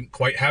somebody who didn't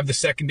quite have the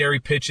secondary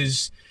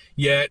pitches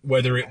yet,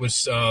 whether it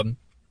was,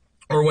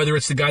 or whether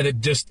it's the guy that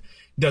just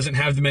doesn't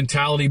have the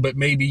mentality, but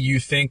maybe you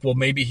think, well,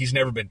 maybe he's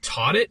never been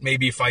taught it.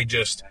 Maybe if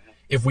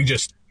we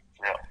just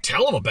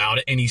tell him about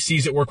it and he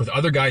sees it work with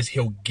other guys,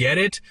 he'll get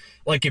it.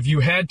 Like, if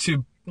you had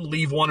to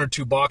leave one or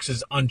two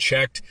boxes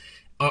unchecked,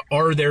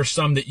 are there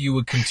some that you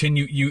would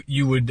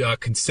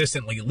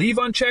consistently leave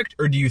unchecked?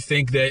 Or do you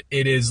think that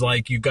it is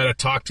like, you got to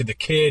talk to the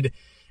kid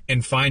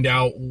and find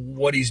out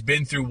what he's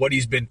been through, what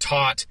he's been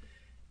taught,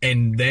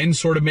 and then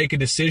sort of make a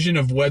decision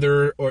of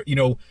whether or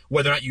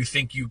not you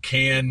think you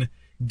can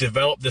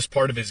develop this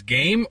part of his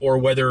game, or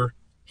whether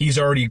he's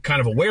already kind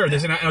of aware of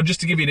this? And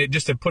just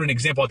to put an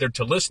example out there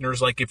to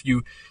listeners, like if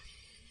you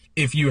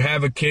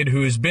have a kid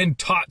who has been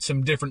taught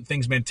some different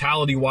things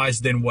mentality wise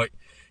than what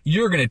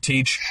you're going to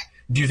teach,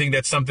 do you think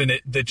that's something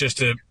that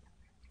just a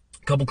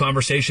couple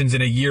conversations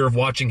in a year of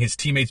watching his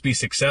teammates be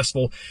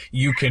successful,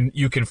 you can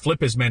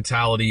flip his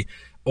mentality,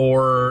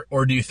 or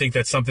do you think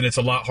that's something that's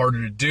a lot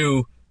harder to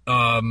do,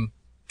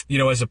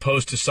 as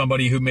opposed to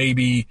somebody who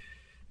maybe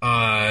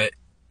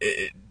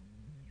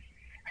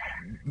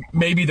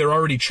they're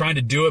already trying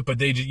to do it, but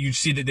you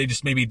see that they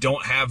just maybe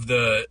don't have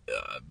the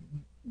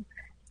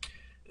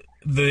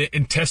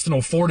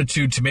intestinal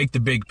fortitude to make the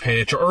big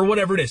pitch, or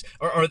whatever it is.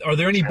 Are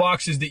there any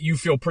boxes that you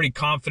feel pretty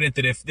confident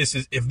that if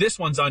this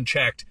one's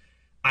unchecked,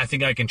 I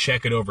think I can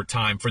check it over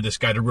time for this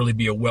guy to really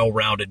be a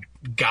well-rounded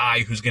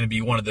guy who's going to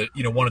be one of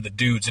the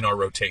dudes in our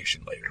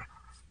rotation later?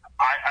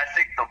 I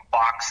think the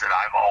box that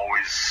I've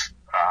always,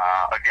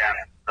 again,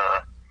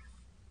 the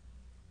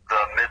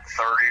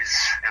mid-30s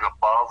and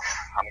above,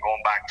 I'm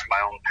going back to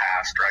my own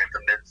past, right? The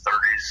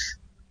mid-30s,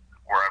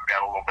 where I've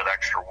got a little bit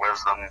extra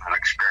wisdom and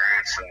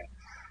experience and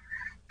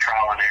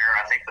trial and error.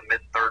 I think the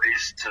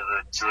mid-30s to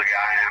the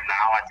guy I am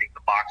now, I think the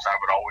box I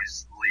would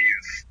always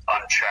leave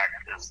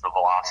unchecked is the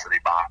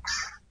velocity box.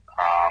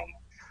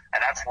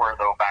 And that's where,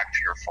 though, back to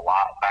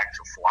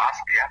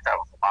philosophy, you have to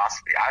have a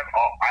philosophy. I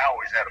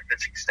always had a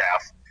pitching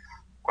staff,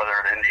 whether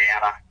at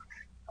Indiana,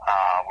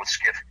 with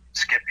Skip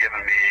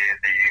giving me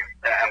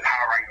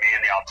empowering me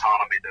and the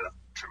autonomy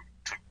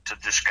to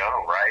just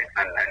go, right,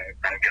 and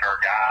get our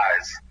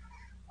guys.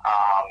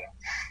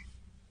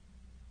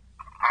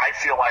 I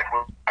feel like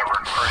with my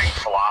recruiting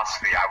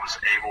philosophy, I was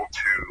able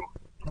to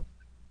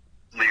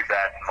leave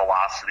that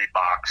velocity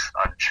box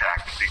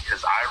unchecked,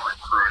 because I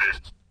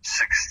recruited 6'3",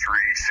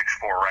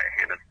 6'4"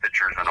 right-handed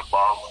pitchers and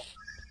above,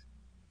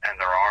 and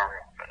their arm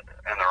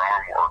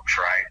works,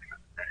 right?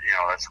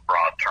 That's a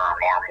broad term,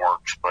 arm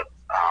works, but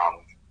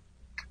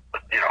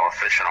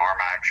efficient arm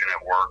action,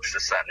 it works,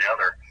 this, that, and the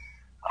other.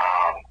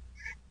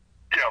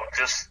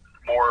 Just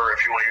more,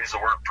 if you want to use the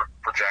word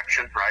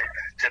projection, right?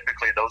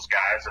 Typically those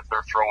guys, if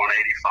they're throwing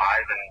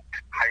 85 in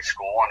high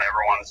school and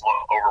everyone's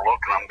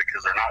overlooking them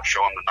because they're not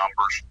showing the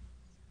numbers,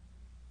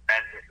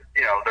 and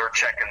they're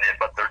checking the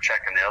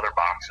other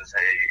boxes.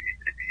 Hey,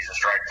 he's a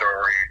strike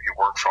thrower, he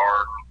works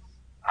hard,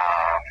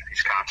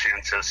 he's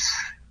conscientious,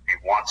 he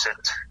wants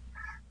it,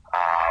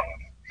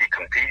 he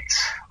competes,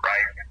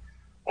 right?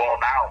 Well,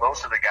 now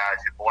those are the guys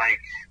who blink.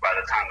 By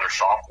the time they're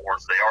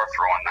sophomores, they are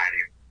throwing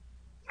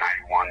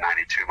 90, 91,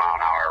 92 mile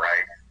an hour,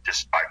 right?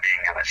 Just by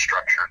being in a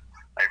structure.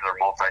 Maybe they're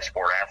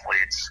multi-sport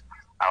athletes.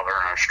 Now they're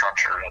in a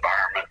structured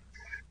environment.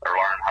 They're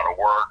learning how to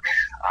work.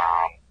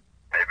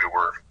 Maybe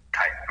we're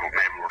tight.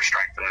 Maybe we're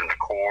strengthening the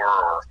core,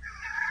 or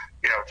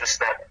just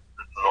that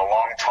the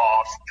long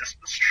toss, just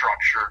the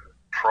structured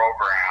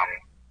program.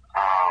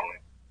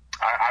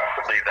 I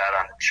would leave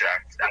that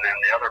unchecked. And then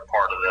the other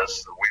part of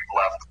this that we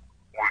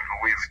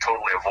we've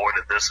totally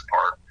avoided this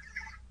part,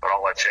 but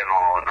I'll let you in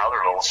on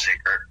another little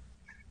secret,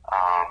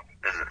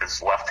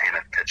 is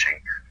left-handed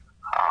pitching.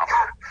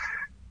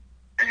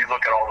 You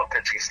look at all the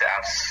pitching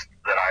staffs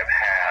that I've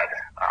had,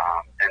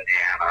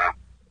 Indiana,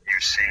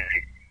 UC,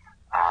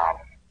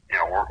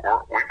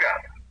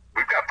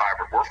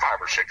 we're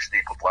 5 or 6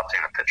 deep with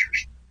left-handed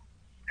pitchers.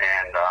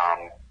 And,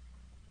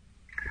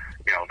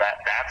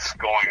 that's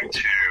going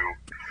to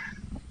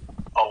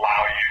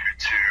allow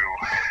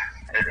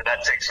you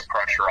that takes the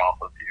pressure off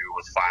of you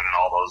with finding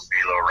all those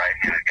velo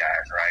right-handed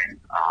guys, right?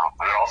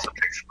 And it also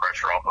takes the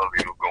pressure off of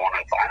you going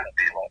and finding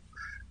velo.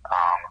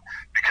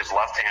 Because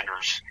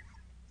left-handers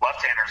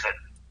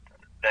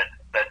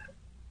that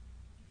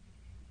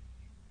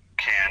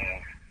can,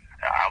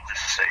 I'll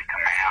just say,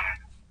 command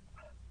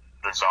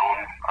the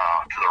zone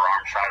to their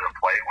arm side of the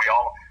plate.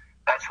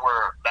 That's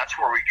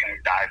where we can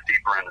dive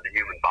deeper into the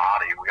human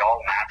body. We all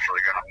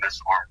naturally going to miss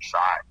arm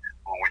side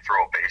when we throw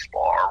a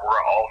baseball, or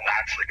we're all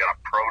naturally going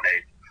to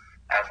pronate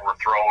as we're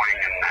throwing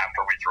and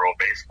after we throw a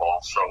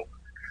baseball. So,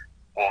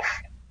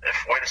 if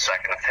wait a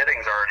second, if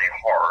hitting's already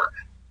hard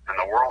and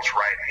the world's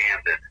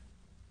right-handed,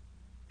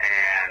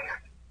 and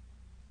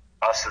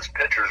us as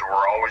pitchers,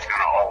 we're always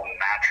going to all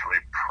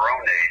naturally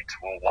pronate.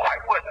 Well, why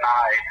wouldn't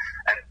I?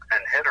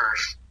 And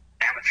hitters,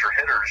 amateur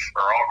hitters,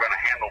 are all going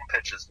to handle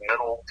pitches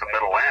middle to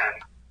middle end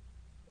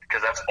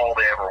because that's all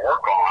they ever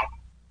work on.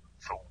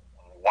 So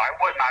why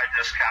wouldn't I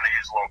just kind of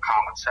use a little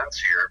common sense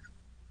here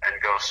and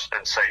go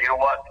and say, you know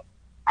what?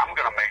 I'm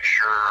going to make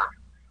sure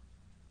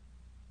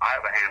I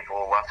have a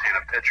handful of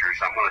left-handed pitchers.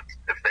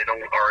 If they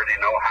don't already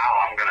know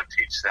how, I'm going to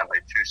teach them a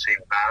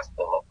two-seam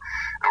fastball,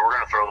 and we're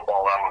going to throw the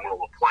ball out in the middle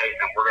of the plate,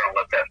 and we're going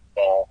to let that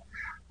ball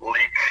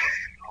leak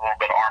a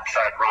little bit of arm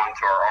side run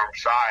to our arm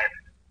side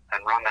and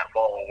run that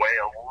ball away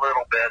a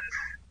little bit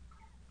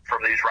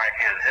from these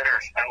right-handed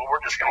hitters, and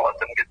we're just going to let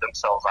them get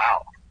themselves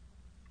out.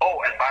 Oh,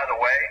 and by the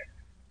way,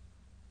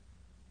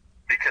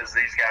 because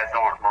these guys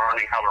aren't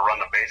learning how to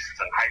run the bases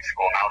in high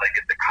school, now they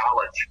get to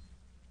college,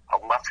 a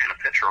left-handed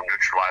pitcher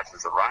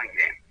neutralizes the running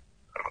game.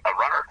 A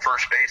runner at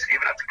first base,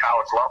 even at the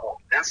college level,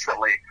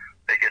 instantly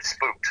they get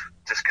spooked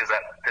just because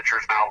that pitcher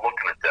is now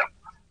looking at them.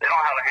 They don't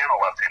know how to handle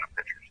left-handed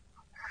pitchers.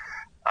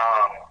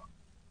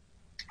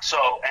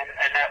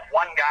 And that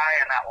one guy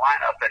in that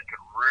lineup that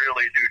could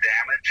really do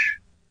damage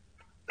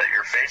that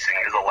you're facing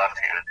is a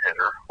left-handed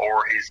hitter,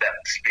 or he's that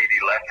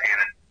speedy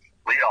left-handed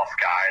leadoff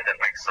guy that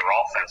makes their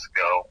offense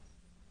go.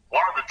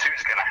 One of the two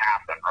is going to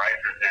happen, right?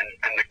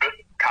 And the good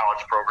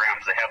college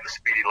programs, they have the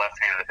speedy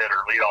left-handed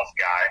hitter, leadoff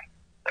guy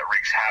that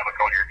wreaks havoc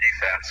on your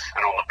defense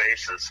and on the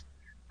bases.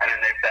 And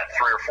then that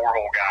 3 or 4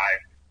 hole guy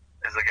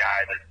is the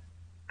guy that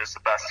is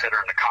the best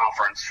hitter in the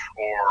conference,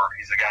 or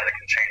he's the guy that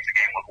can change the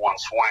game with one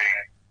swing.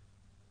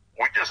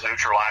 We just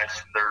neutralize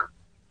their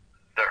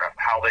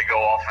how they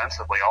go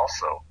offensively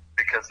also,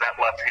 because that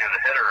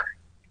left-handed hitter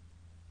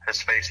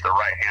has faced the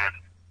right-handed,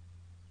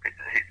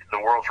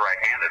 the world's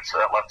right-handed, so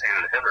that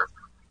left-handed hitter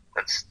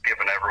that's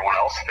given everyone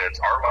else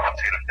fits. Our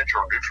left-handed pitcher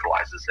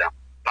neutralizes them,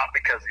 not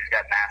because he's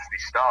got nasty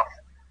stuff,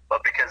 but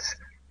because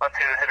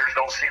left-handed hitters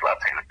don't see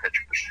left-handed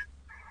pitchers.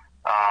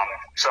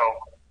 So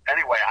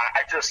anyway,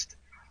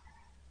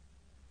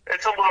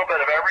 it's a little bit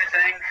of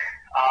everything,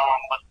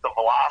 but the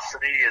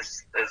velocity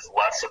is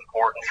less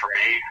important for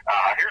me.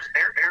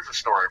 Here's a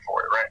story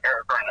for you, right?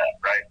 Eric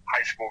Burnett, right?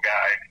 High school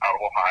guy out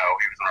of Ohio.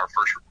 He was in our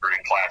first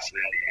recruiting class in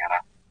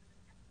Indiana.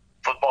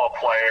 Football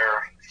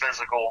player,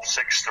 physical,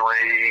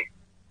 6'3",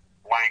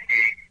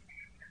 lanky.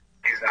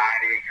 He's 89,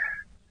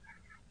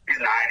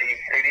 91.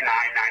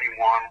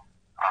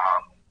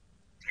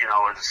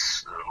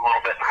 Is a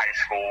little bit in high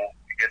school.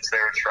 He gets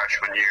there his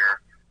freshman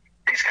year.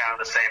 He's kind of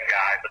the same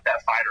guy, but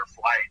that fight or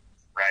flight,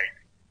 right?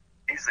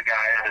 He's the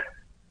guy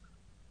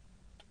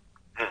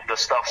that the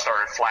stuff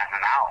started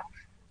flattening out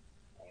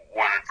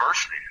when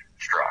adversity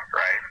struck,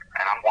 right?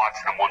 And I'm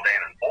watching him one day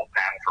in his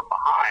bullpen from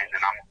behind,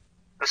 and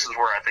this is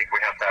where I think we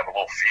have to have a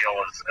little feel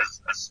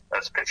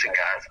as pitching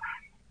guys.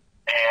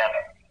 And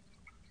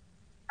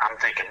I'm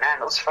thinking, man,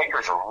 those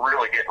fingers are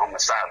really getting on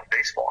the side of the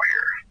baseball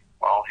here.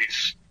 Well,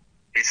 he's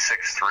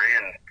 6'3"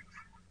 and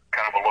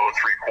kind of a low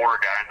 3/4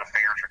 guy, and the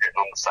fingers are getting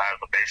on the side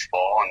of the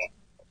baseball, and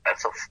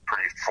that's a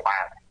pretty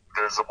flat,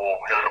 visible,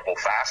 hittable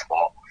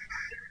fastball.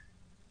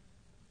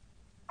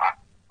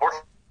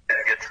 Unfortunately,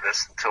 didn't get to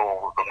this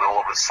until the middle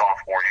of his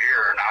sophomore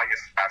year. Now you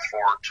fast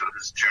forward to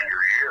his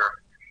junior year.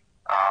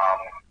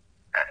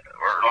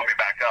 Or let me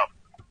back up.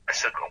 I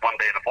said one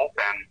day in the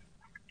bullpen,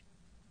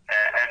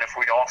 and if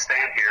we all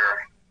stand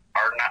here,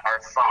 our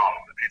thumb,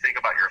 if you think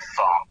about your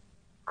thumb,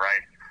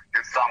 right?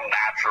 Your thumb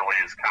naturally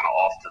is kind of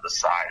off to the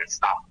side. It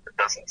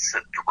doesn't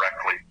sit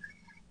directly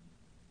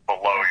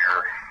below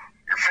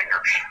your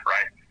fingers,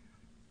 right?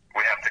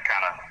 We have to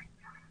kind of,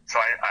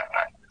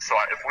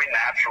 if we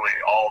naturally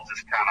all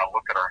just kind of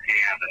look at our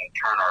hand and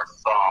turn our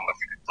thumb, if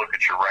you look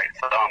at your right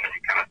thumb and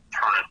you kind of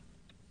turn it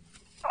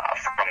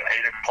from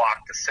 8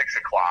 o'clock to 6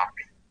 o'clock,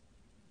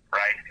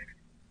 right?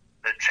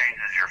 That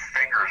changes your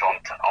fingers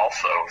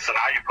also. So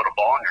now you put a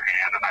ball in your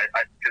hand, and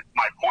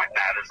my point in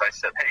that is I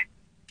said, hey,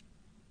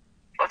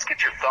 let's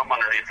get your thumb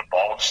underneath the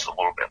ball just a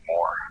little bit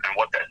more. And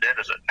what that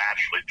did is it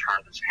naturally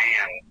turned his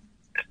hand.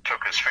 It took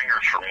his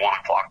fingers from 1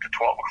 o'clock to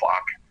 12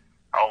 o'clock.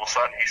 All of a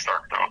sudden, he's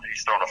throwing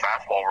a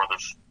fastball where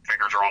his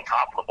fingers are on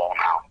top of the ball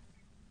now.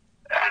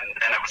 And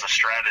it was a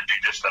strategy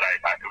just that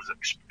it was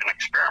an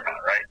experiment,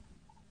 right?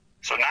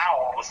 So now,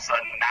 all of a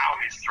sudden,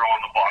 now he's throwing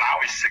the ball. Now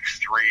he's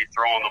 6'3",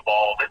 throwing the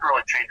ball. Didn't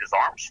really change his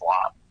arm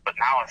slot, but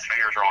now his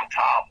fingers are on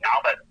top.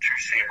 Now that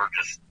two-seamer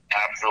just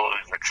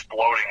absolutely is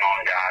exploding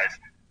on guys.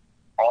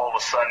 All of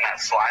a sudden, that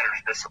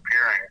slider's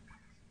disappearing.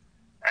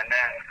 And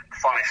then,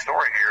 funny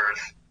story here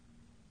is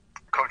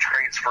Coach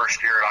Creighton's first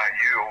year at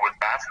IU with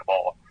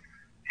basketball,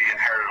 he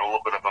inherited a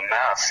little bit of a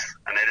mess,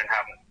 and they didn't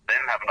have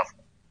enough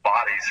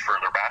bodies for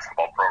their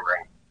basketball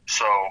program.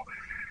 So,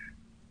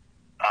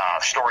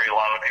 story a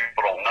lot of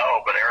people don't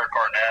know, but Eric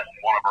Arnett and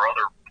one of our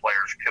other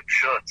players, Kip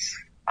Schutz,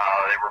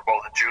 they were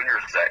both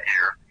juniors that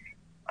year.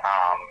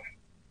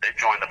 They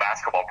joined the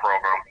basketball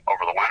program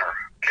over the winter.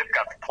 Kip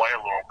got to play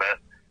a little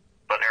bit,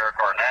 but Eric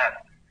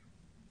Arnett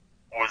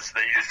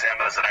they used him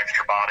as an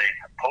extra body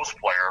post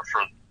player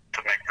to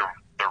make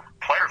their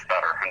players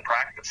better in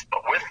practice.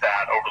 But with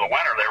that, over the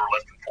winter, they were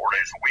lifting 4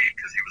 days a week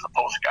because he was a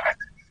post guy.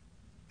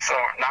 So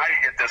now you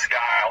get this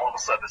guy, all of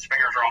a sudden his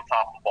fingers are on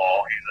top of the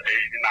ball. He's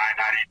 89,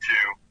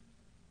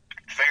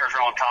 92. His fingers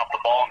are on top of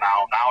the ball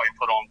now. Now he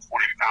put on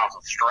 20 pounds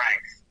of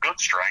strength, good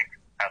strength,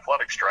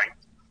 athletic strength.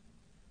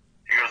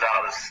 He goes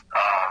out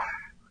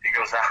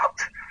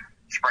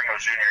spring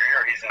of his junior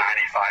year, he's 95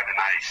 to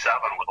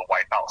 97 with a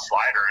wipeout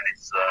slider, and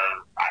he's the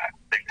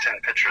Big Ten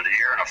Pitcher of the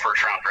Year and a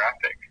first-round draft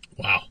pick.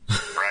 Wow.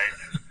 Right?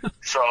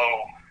 So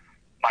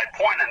my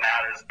point in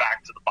that is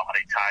back to the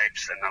body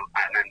types and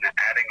then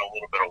adding a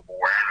little bit of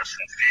awareness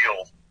and feel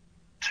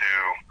to,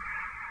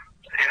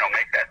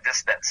 make that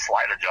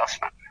slight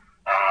adjustment.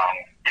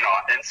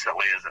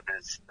 Instantly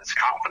his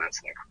confidence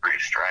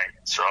increased, right?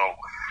 So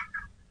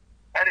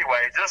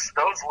anyway, just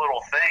those little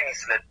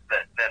things that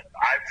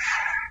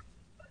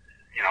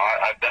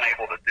I've been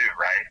able to do,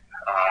 right?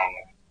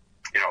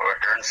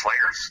 Aaron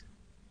Slater's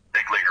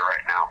big leaguer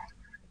right now.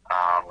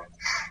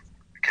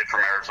 Kid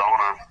from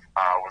Arizona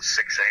was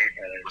 6'8"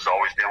 and was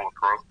always dealing with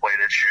growth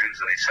plate issues,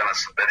 and he sent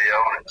us a video,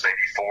 and it was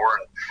 84,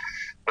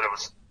 but it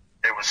was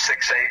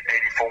 6'8",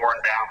 84,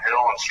 and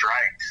downhill and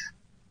strikes.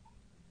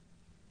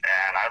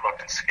 And I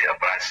looked at Skip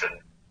and I said,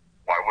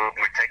 why wouldn't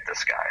we take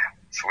this guy?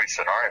 So we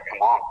said, all right,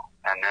 come on.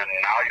 And then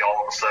now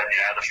all of a sudden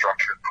you add a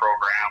structured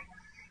program.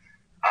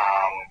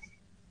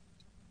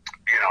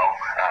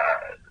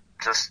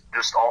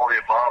 Just all the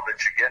above that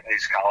you get in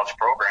these college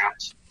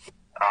programs.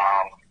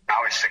 Now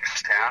he's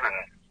 6'10", and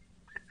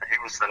he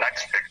was the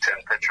next Big Ten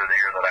Pitcher of the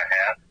Year that I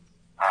had.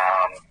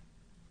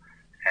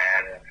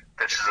 And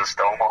pitches us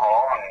to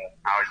Omaha, and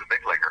now he's a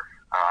big leaguer.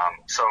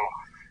 So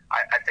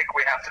I think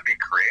we have to be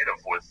creative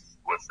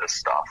with this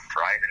stuff,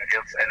 right? And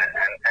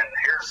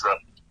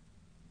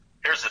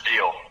here's the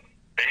deal.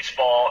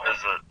 Baseball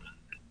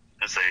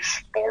is a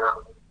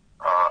sport,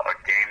 a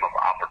game of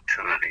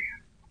opportunity.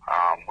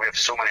 We have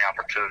so many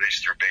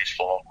opportunities through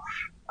baseball.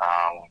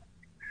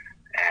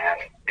 And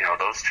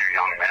those two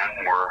young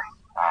men were,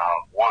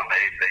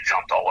 they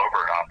jumped all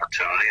over an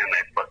opportunity, and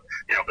but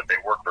they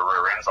worked their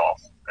rear ends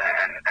off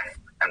and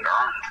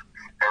earned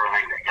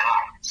everything they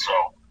got. So,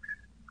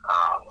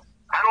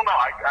 I don't know.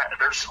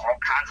 There's all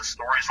kinds of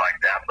stories like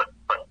that, but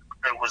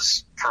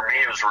for me,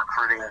 it was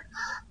recruiting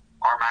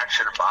arm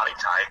action and body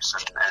types,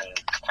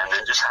 and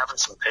then just having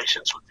some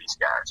patience with these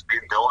guys,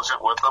 being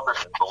diligent with them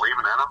and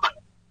believing in them,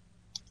 and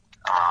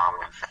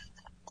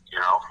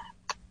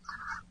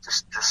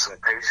just some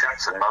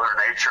patience and Mother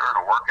Nature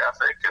and a work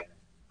ethic, and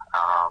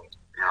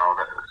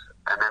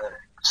and then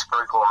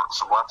sprinkle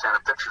some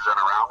left-handed pitchers in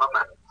around them,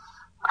 and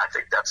I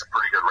think that's a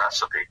pretty good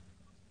recipe.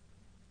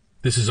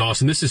 This is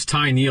awesome. This is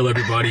Ty Neal,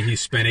 everybody. He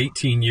spent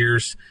 18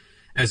 years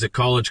as a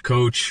college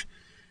coach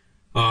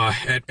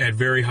at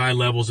very high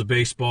levels of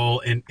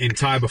baseball. And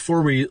Ty,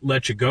 before we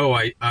let you go,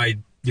 I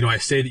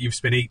say that you've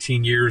spent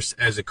 18 years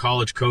as a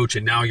college coach,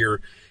 and now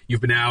you've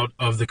been out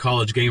of the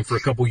college game for a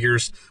couple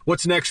years.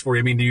 What's next for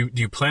you? I mean, do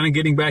you plan on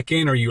getting back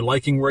in? Are you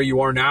liking where you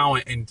are now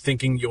and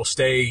thinking you'll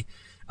stay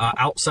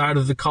outside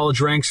of the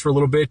college ranks for a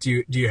little bit?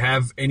 Do you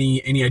have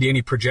any idea,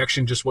 any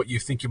projection, just what you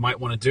think you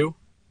might want to do?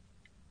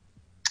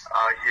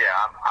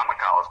 Yeah, I'm a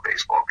college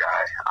baseball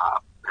guy.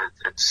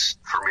 It's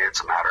for me, it's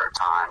a matter of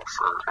time.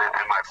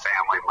 And my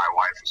family, my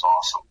wife is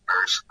awesome,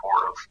 very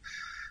supportive.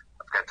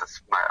 I've got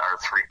our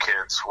 3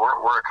 kids. We're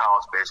a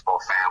college baseball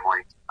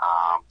family.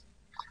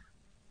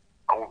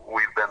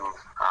 We've been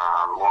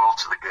loyal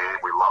to the game.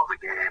 We love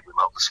the game. We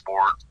love the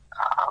sport.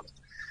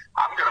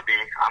 I'm gonna be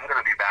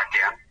back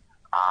in.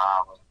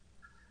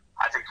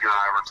 I think you and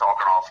I were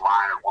talking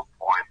offline at one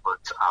point,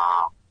 but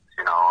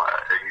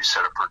you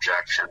said a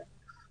projection.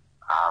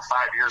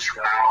 5 years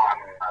from now,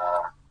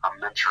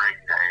 I'm mentoring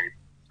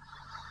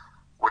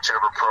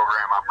whichever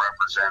program I'm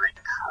representing,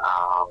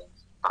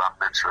 but I'm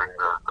mentoring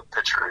the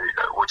pitcher,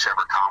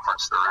 whichever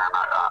conference they're in.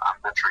 I'm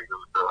mentoring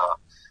the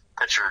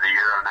pitcher of the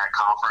year in that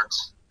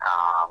conference,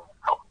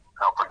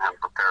 helping him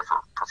prepare for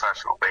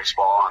professional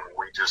baseball, and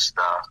we just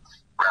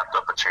wrapped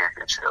up a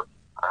championship.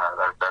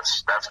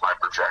 That's my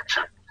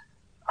projection.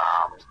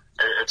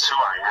 It's who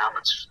I am.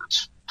 It's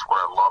what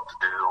I love to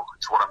do.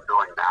 It's what I'm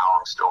doing now.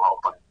 I'm still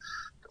helping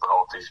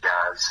develop these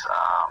guys.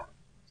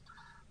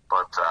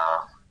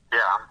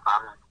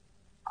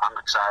 I'm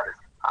excited.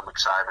 I'm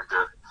excited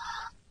to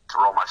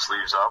roll my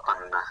sleeves up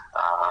and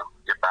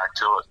get back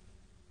to it.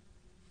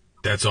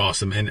 That's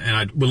awesome.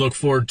 And we look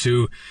forward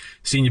to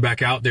seeing you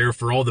back out there.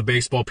 For all the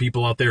baseball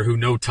people out there who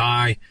know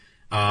Ty,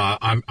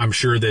 I'm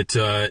sure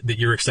that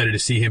you're excited to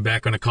see him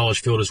back on a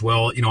college field as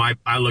well. You know,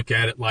 I look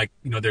at it like,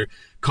 you know, their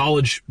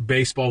college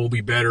baseball will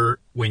be better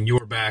when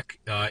you're back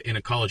in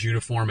a college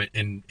uniform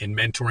and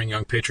mentoring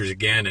young pitchers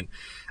again.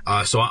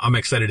 And so I'm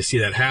excited to see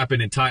that happen.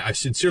 And Ty, I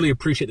sincerely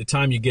appreciate the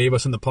time you gave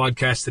us on the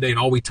podcast today and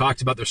all we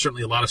talked about. There's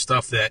certainly a lot of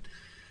stuff that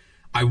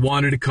I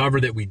wanted to cover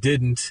that we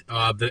didn't,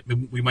 that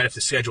we might have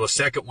to schedule a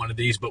second one of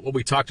these, but what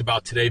we talked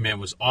about today, man,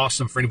 was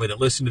awesome for anybody that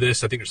listened to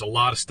this. I think there's a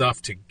lot of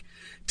stuff to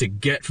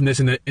get from this.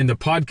 And the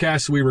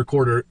podcasts we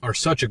record are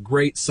such a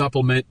great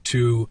supplement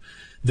to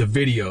the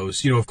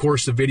videos. You know, of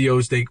course, the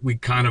videos, we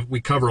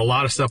cover a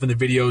lot of stuff in the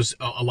videos,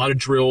 a lot of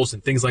drills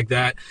and things like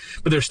that,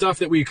 but there's stuff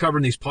that we cover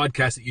in these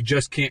podcasts that you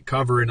just can't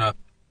cover in a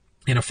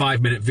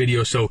 5-minute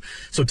video. So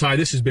Ty,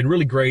 this has been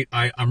really great.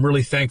 I'm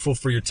really thankful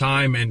for your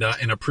time and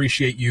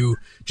appreciate you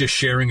just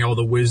sharing all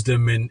the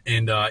wisdom and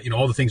you know,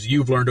 all the things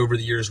you've learned over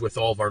the years with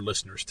all of our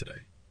listeners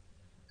today.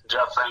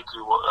 Jeff, thank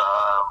you.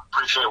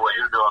 Appreciate what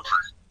you're doing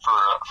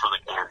for the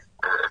game.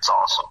 It's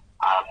awesome.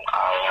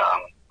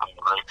 I'm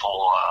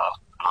grateful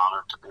and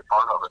honored to be a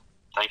part of it.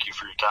 Thank you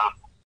for your time.